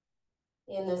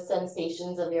in the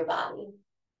sensations of your body.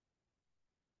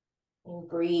 And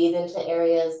breathe into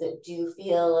areas that do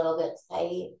feel a little bit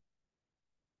tight.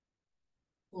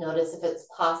 Notice if it's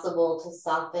possible to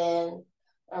soften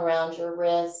around your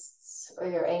wrists or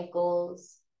your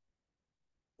ankles,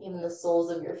 even the soles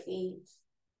of your feet.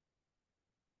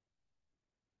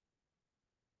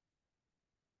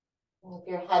 If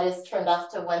your head is turned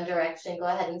off to one direction, go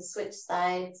ahead and switch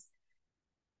sides.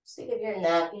 Just to give your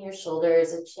neck and your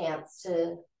shoulders a chance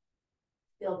to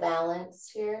feel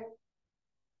balanced here.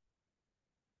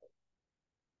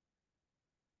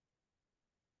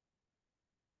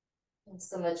 And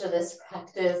so much of this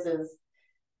practice is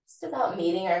just about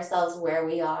meeting ourselves where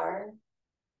we are,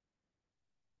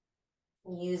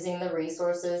 using the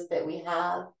resources that we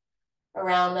have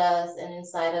around us and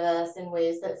inside of us in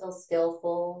ways that feel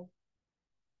skillful.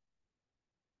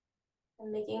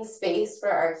 And making space for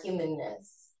our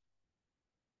humanness.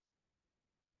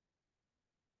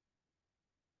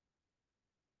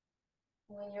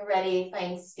 When you're ready,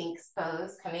 find Sphinx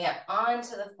pose, coming up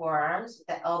onto the forearms with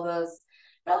the elbows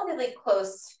relatively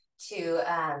close to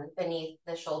beneath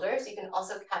the shoulders. You can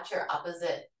also catch your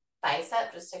opposite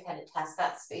bicep just to kind of test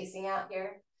that spacing out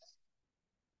here.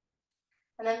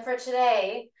 And then for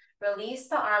today, release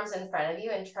the arms in front of you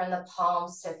and turn the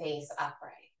palms to face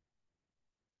upright.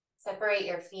 Separate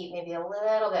your feet maybe a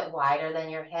little bit wider than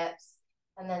your hips,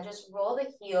 and then just roll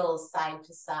the heels side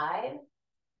to side.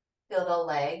 Feel the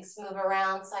legs move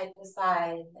around side to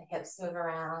side, the hips move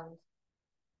around.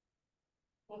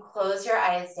 And close your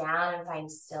eyes down and find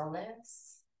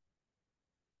stillness.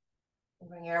 And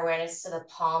bring your awareness to the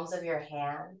palms of your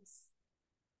hands.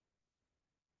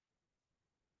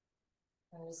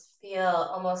 And just feel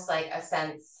almost like a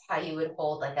sense how you would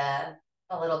hold like a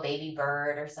little baby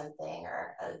bird or something,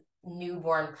 or a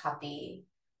newborn puppy.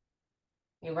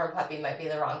 Newborn puppy might be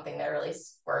the wrong thing, they're really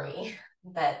squirmy,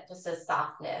 but just a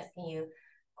softness. Can you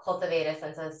cultivate a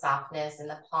sense of softness in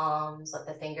the palms? Let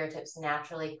the fingertips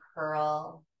naturally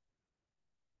curl.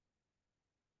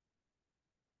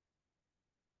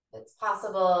 It's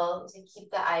possible to keep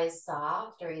the eyes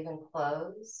soft or even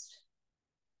closed.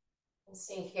 And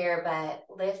stay here, but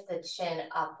lift the chin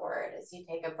upward as you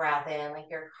take a breath in, like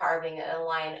you're carving a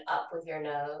line up with your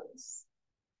nose.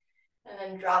 And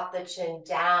then drop the chin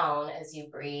down as you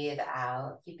breathe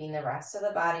out, keeping the rest of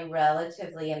the body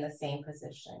relatively in the same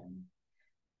position.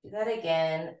 Do that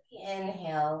again.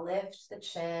 Inhale, lift the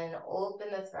chin, open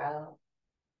the throat.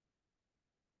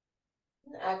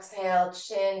 And exhale,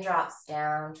 chin drops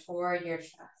down toward your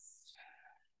chest.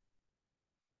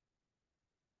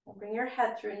 And bring your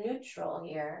head through neutral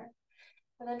here.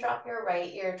 And then drop your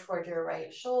right ear toward your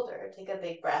right shoulder. Take a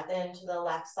big breath into the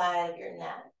left side of your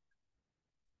neck.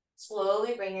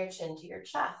 Slowly bring your chin to your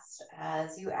chest.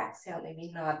 As you exhale,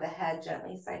 maybe nod the head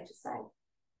gently side to side.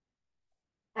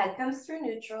 Head comes through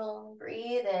neutral.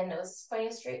 Breathe in, nose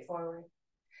pointing straight forward.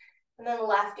 And then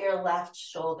left ear, left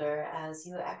shoulder. As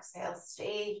you exhale,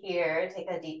 stay here.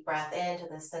 Take a deep breath into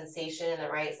the sensation in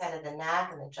the right side of the neck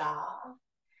and the jaw.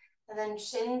 And then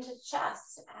chin to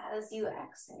chest as you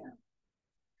exhale.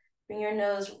 Bring your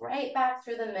nose right back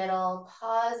through the middle.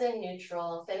 Pause in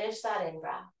neutral. Finish that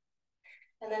in-breath.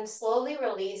 And then slowly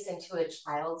release into a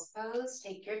child's pose.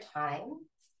 Take your time.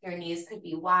 Your knees could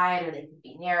be wide or they could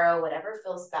be narrow. Whatever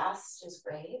feels best is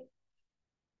great.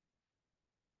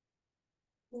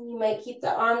 And you might keep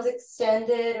the arms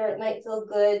extended, or it might feel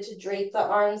good to drape the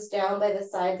arms down by the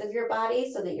sides of your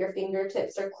body so that your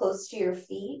fingertips are close to your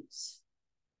feet.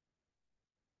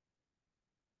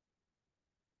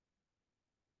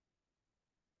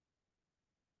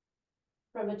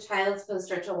 From a child's pose,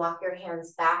 start to walk your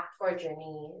hands back towards your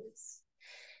knees.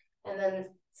 And then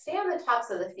stay on the tops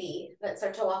of the feet, but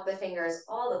start to walk the fingers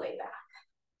all the way back.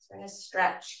 So we're going to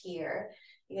stretch here.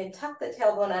 You can tuck the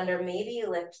tailbone under, maybe you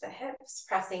lift the hips,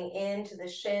 pressing into the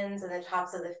shins and the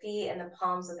tops of the feet and the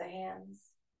palms of the hands.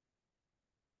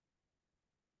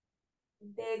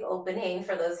 Big opening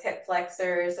for those hip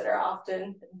flexors that are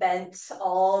often bent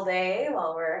all day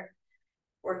while we're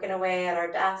working away at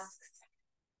our desks.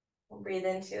 We'll breathe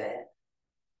into it.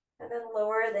 And then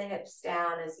lower the hips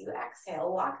down as you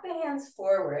exhale. Walk the hands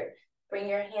forward. Bring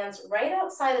your hands right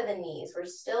outside of the knees. We're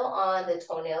still on the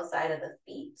toenail side of the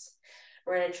feet.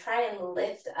 We're going to try and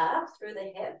lift up through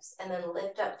the hips and then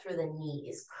lift up through the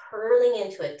knees, curling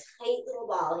into a tight little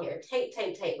ball here. Tight,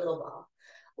 tight, tight little ball.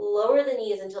 Lower the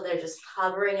knees until they're just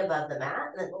hovering above the mat,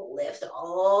 and then lift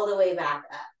all the way back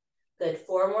up. Good,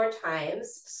 4 more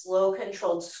times. Slow,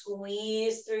 controlled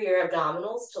squeeze through your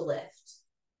abdominals to lift.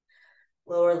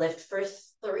 Lower lift for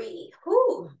 3.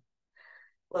 Whew.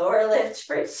 Lower lift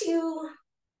for 2.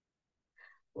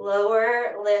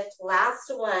 Lower lift, last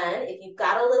one. If you've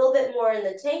got a little bit more in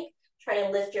the tank, try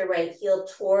and lift your right heel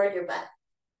toward your butt.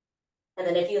 And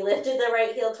then if you lifted the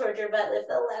right heel toward your butt, lift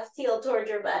the left heel toward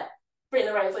your butt. Bring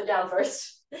the right foot down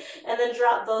first. And then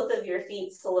drop both of your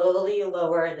feet slowly,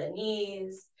 lower the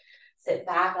knees. Sit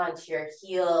back onto your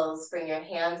heels. Bring your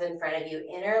hands in front of you.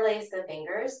 Interlace the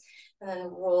fingers. And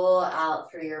then roll out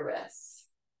through your wrists.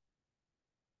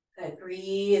 Good.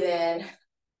 Breathe in.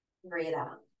 Breathe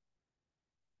out.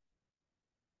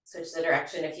 Switch the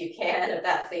direction if you can of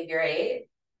that figure 8.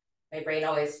 My brain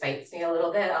always fights me a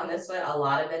little bit on this one, a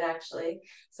lot of it actually.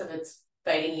 So if it's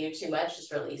fighting you too much,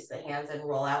 just release the hands and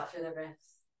roll out through the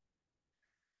wrists.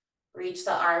 Reach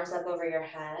the arms up over your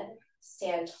head.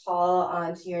 Stand tall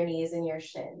onto your knees and your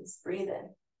shins. Breathe in.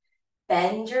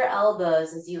 Bend your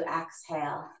elbows as you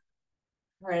exhale.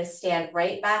 We're going to stand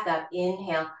right back up.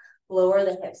 Inhale, lower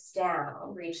the hips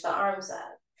down, reach the arms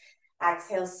up.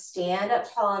 Exhale, stand up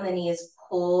tall on the knees,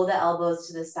 pull the elbows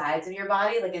to the sides of your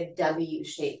body like a W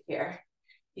shape here.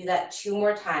 Do that 2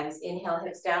 more times. Inhale,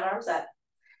 hips down, arms up.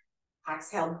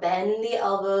 Exhale, bend the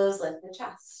elbows, lift the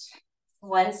chest.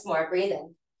 Once more, breathe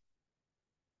in.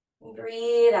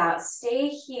 Breathe out, stay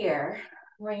here.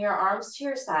 Bring your arms to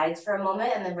your sides for a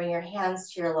moment and then bring your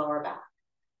hands to your lower back.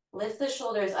 Lift the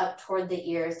shoulders up toward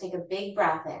the ears, take a big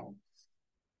breath in.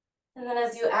 And then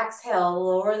as you exhale,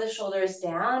 lower the shoulders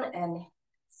down and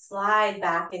slide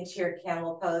back into your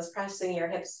camel pose, pressing your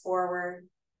hips forward.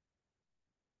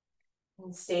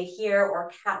 And stay here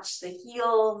or catch the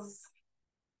heels.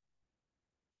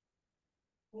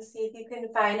 And see if you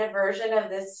can find a version of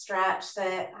this stretch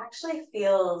that actually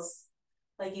feels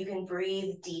like you can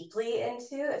breathe deeply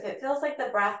into. If it feels like the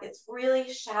breath gets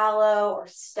really shallow or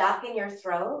stuck in your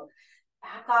throat,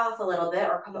 back off a little bit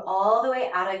or come all the way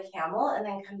out of camel and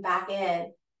then come back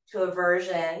in to a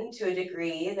version, to a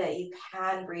degree that you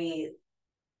can breathe.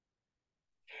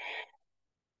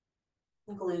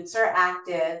 Glutes are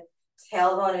active.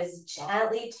 Tailbone is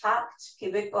gently tucked.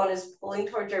 Pubic bone is pulling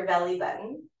towards your belly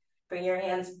button. Bring your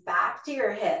hands back to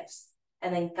your hips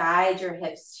and then guide your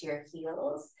hips to your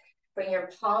heels. Bring your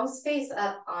palms face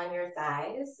up on your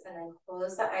thighs and then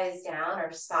close the eyes down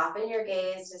or soften your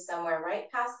gaze to somewhere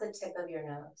right past the tip of your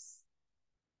nose.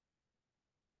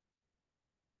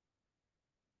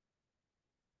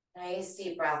 Nice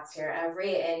deep breaths here.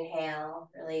 Every inhale,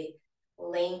 really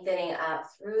lengthening up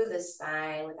through the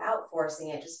spine without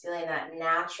forcing it, just feeling that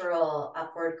natural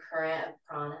upward current of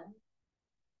prana.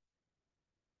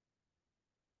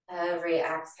 Every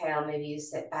exhale, maybe you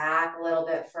sit back a little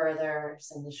bit further,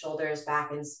 send the shoulders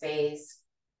back in space.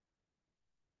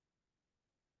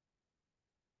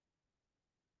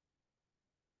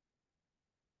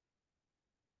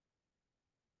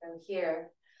 From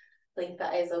here, blink the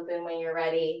eyes open when you're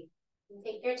ready. And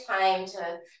take your time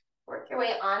to work your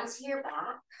way onto your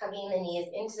back, hugging the knees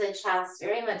into the chest,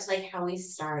 very much like how we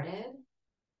started.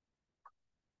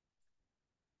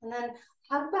 And then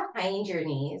hug behind your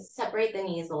knees. Separate the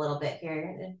knees a little bit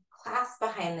here. And clasp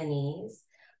behind the knees.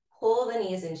 Pull the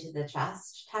knees into the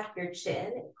chest. Tuck your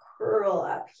chin. Curl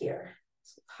up here.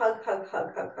 So hug, hug,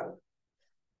 hug, hug, hug.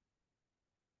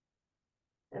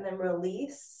 And then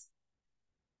release.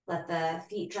 Let the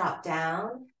feet drop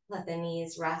down. Let the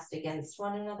knees rest against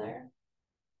one another.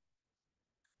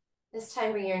 This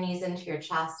time, bring your knees into your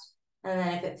chest. And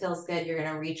then if it feels good, you're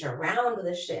going to reach around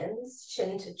the shins,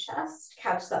 chin to chest,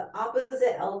 catch the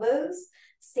opposite elbows,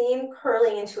 same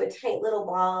curling into a tight little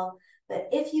ball. But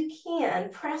if you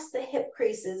can, press the hip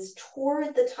creases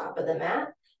toward the top of the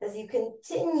mat as you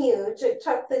continue to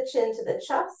tuck the chin to the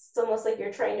chest. It's almost like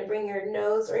you're trying to bring your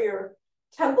nose or your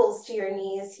temples to your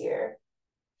knees here.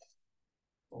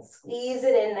 And squeeze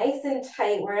it in nice and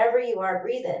tight wherever you are.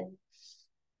 Breathe in.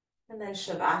 And then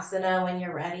Shavasana when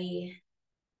you're ready.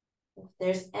 If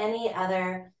there's any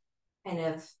other kind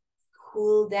of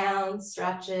cool down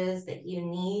stretches that you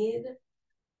need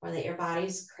or that your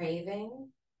body's craving,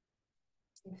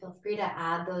 feel free to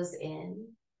add those in.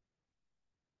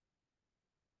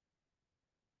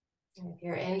 And if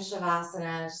you're in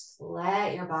Shavasana, just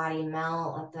let your body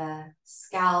melt, let the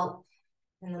scalp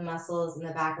and the muscles in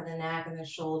the back of the neck and the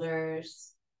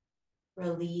shoulders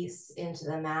release into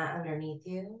the mat underneath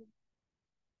you.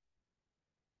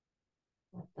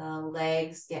 Let the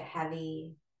legs get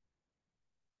heavy.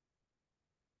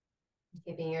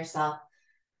 Giving yourself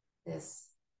this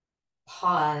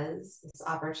pause, this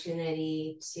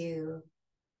opportunity to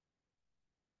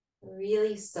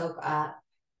really soak up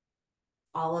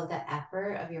all of the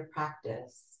effort of your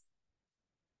practice.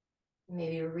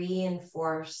 Maybe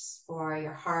reinforce for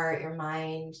your heart, your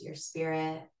mind, your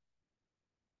spirit,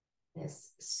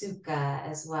 this sukha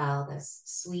as well, this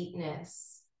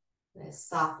sweetness, this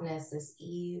softness, this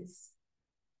ease.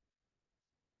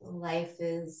 Life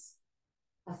is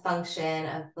a function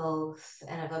of both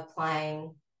and of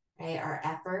applying, right, our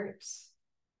effort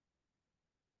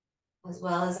as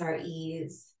well as our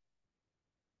ease.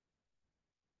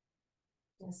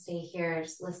 And stay here,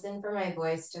 just listen for my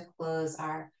voice to close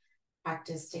our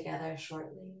practice together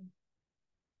shortly.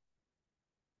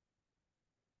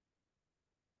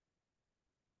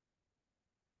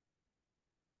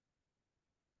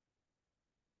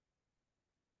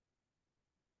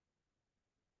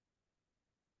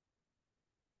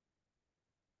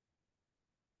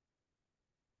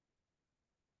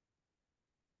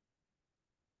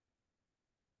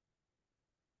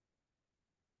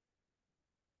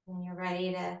 When you're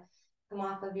ready to come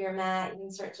off of your mat. You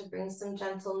can start to bring some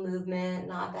gentle movement,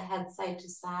 nod the head side to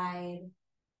side.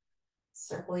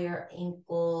 Circle your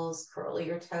ankles, curl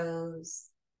your toes.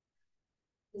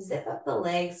 Zip up the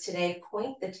legs today,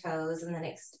 point the toes, and then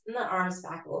extend the arms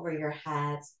back over your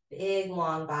head. Big,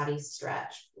 long body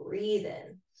stretch. Breathe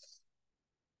in.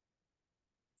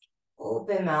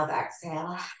 Open mouth,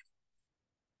 exhale.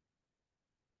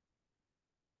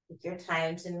 Take your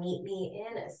time to meet me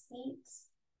in a seat.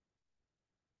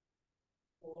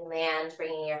 And you land,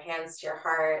 bringing your hands to your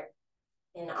heart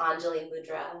in Anjali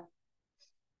Mudra.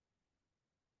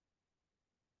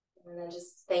 And then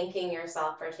just thanking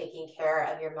yourself for taking care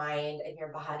of your mind and your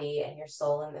body and your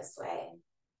soul in this way.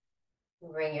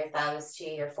 Bring your thumbs to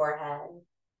your forehead.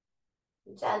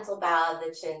 Gentle bow of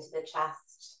the chin to the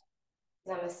chest.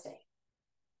 Namaste.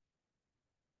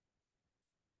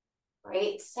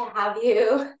 Great to have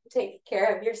you take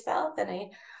care of yourself, and I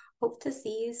hope to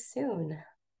see you soon.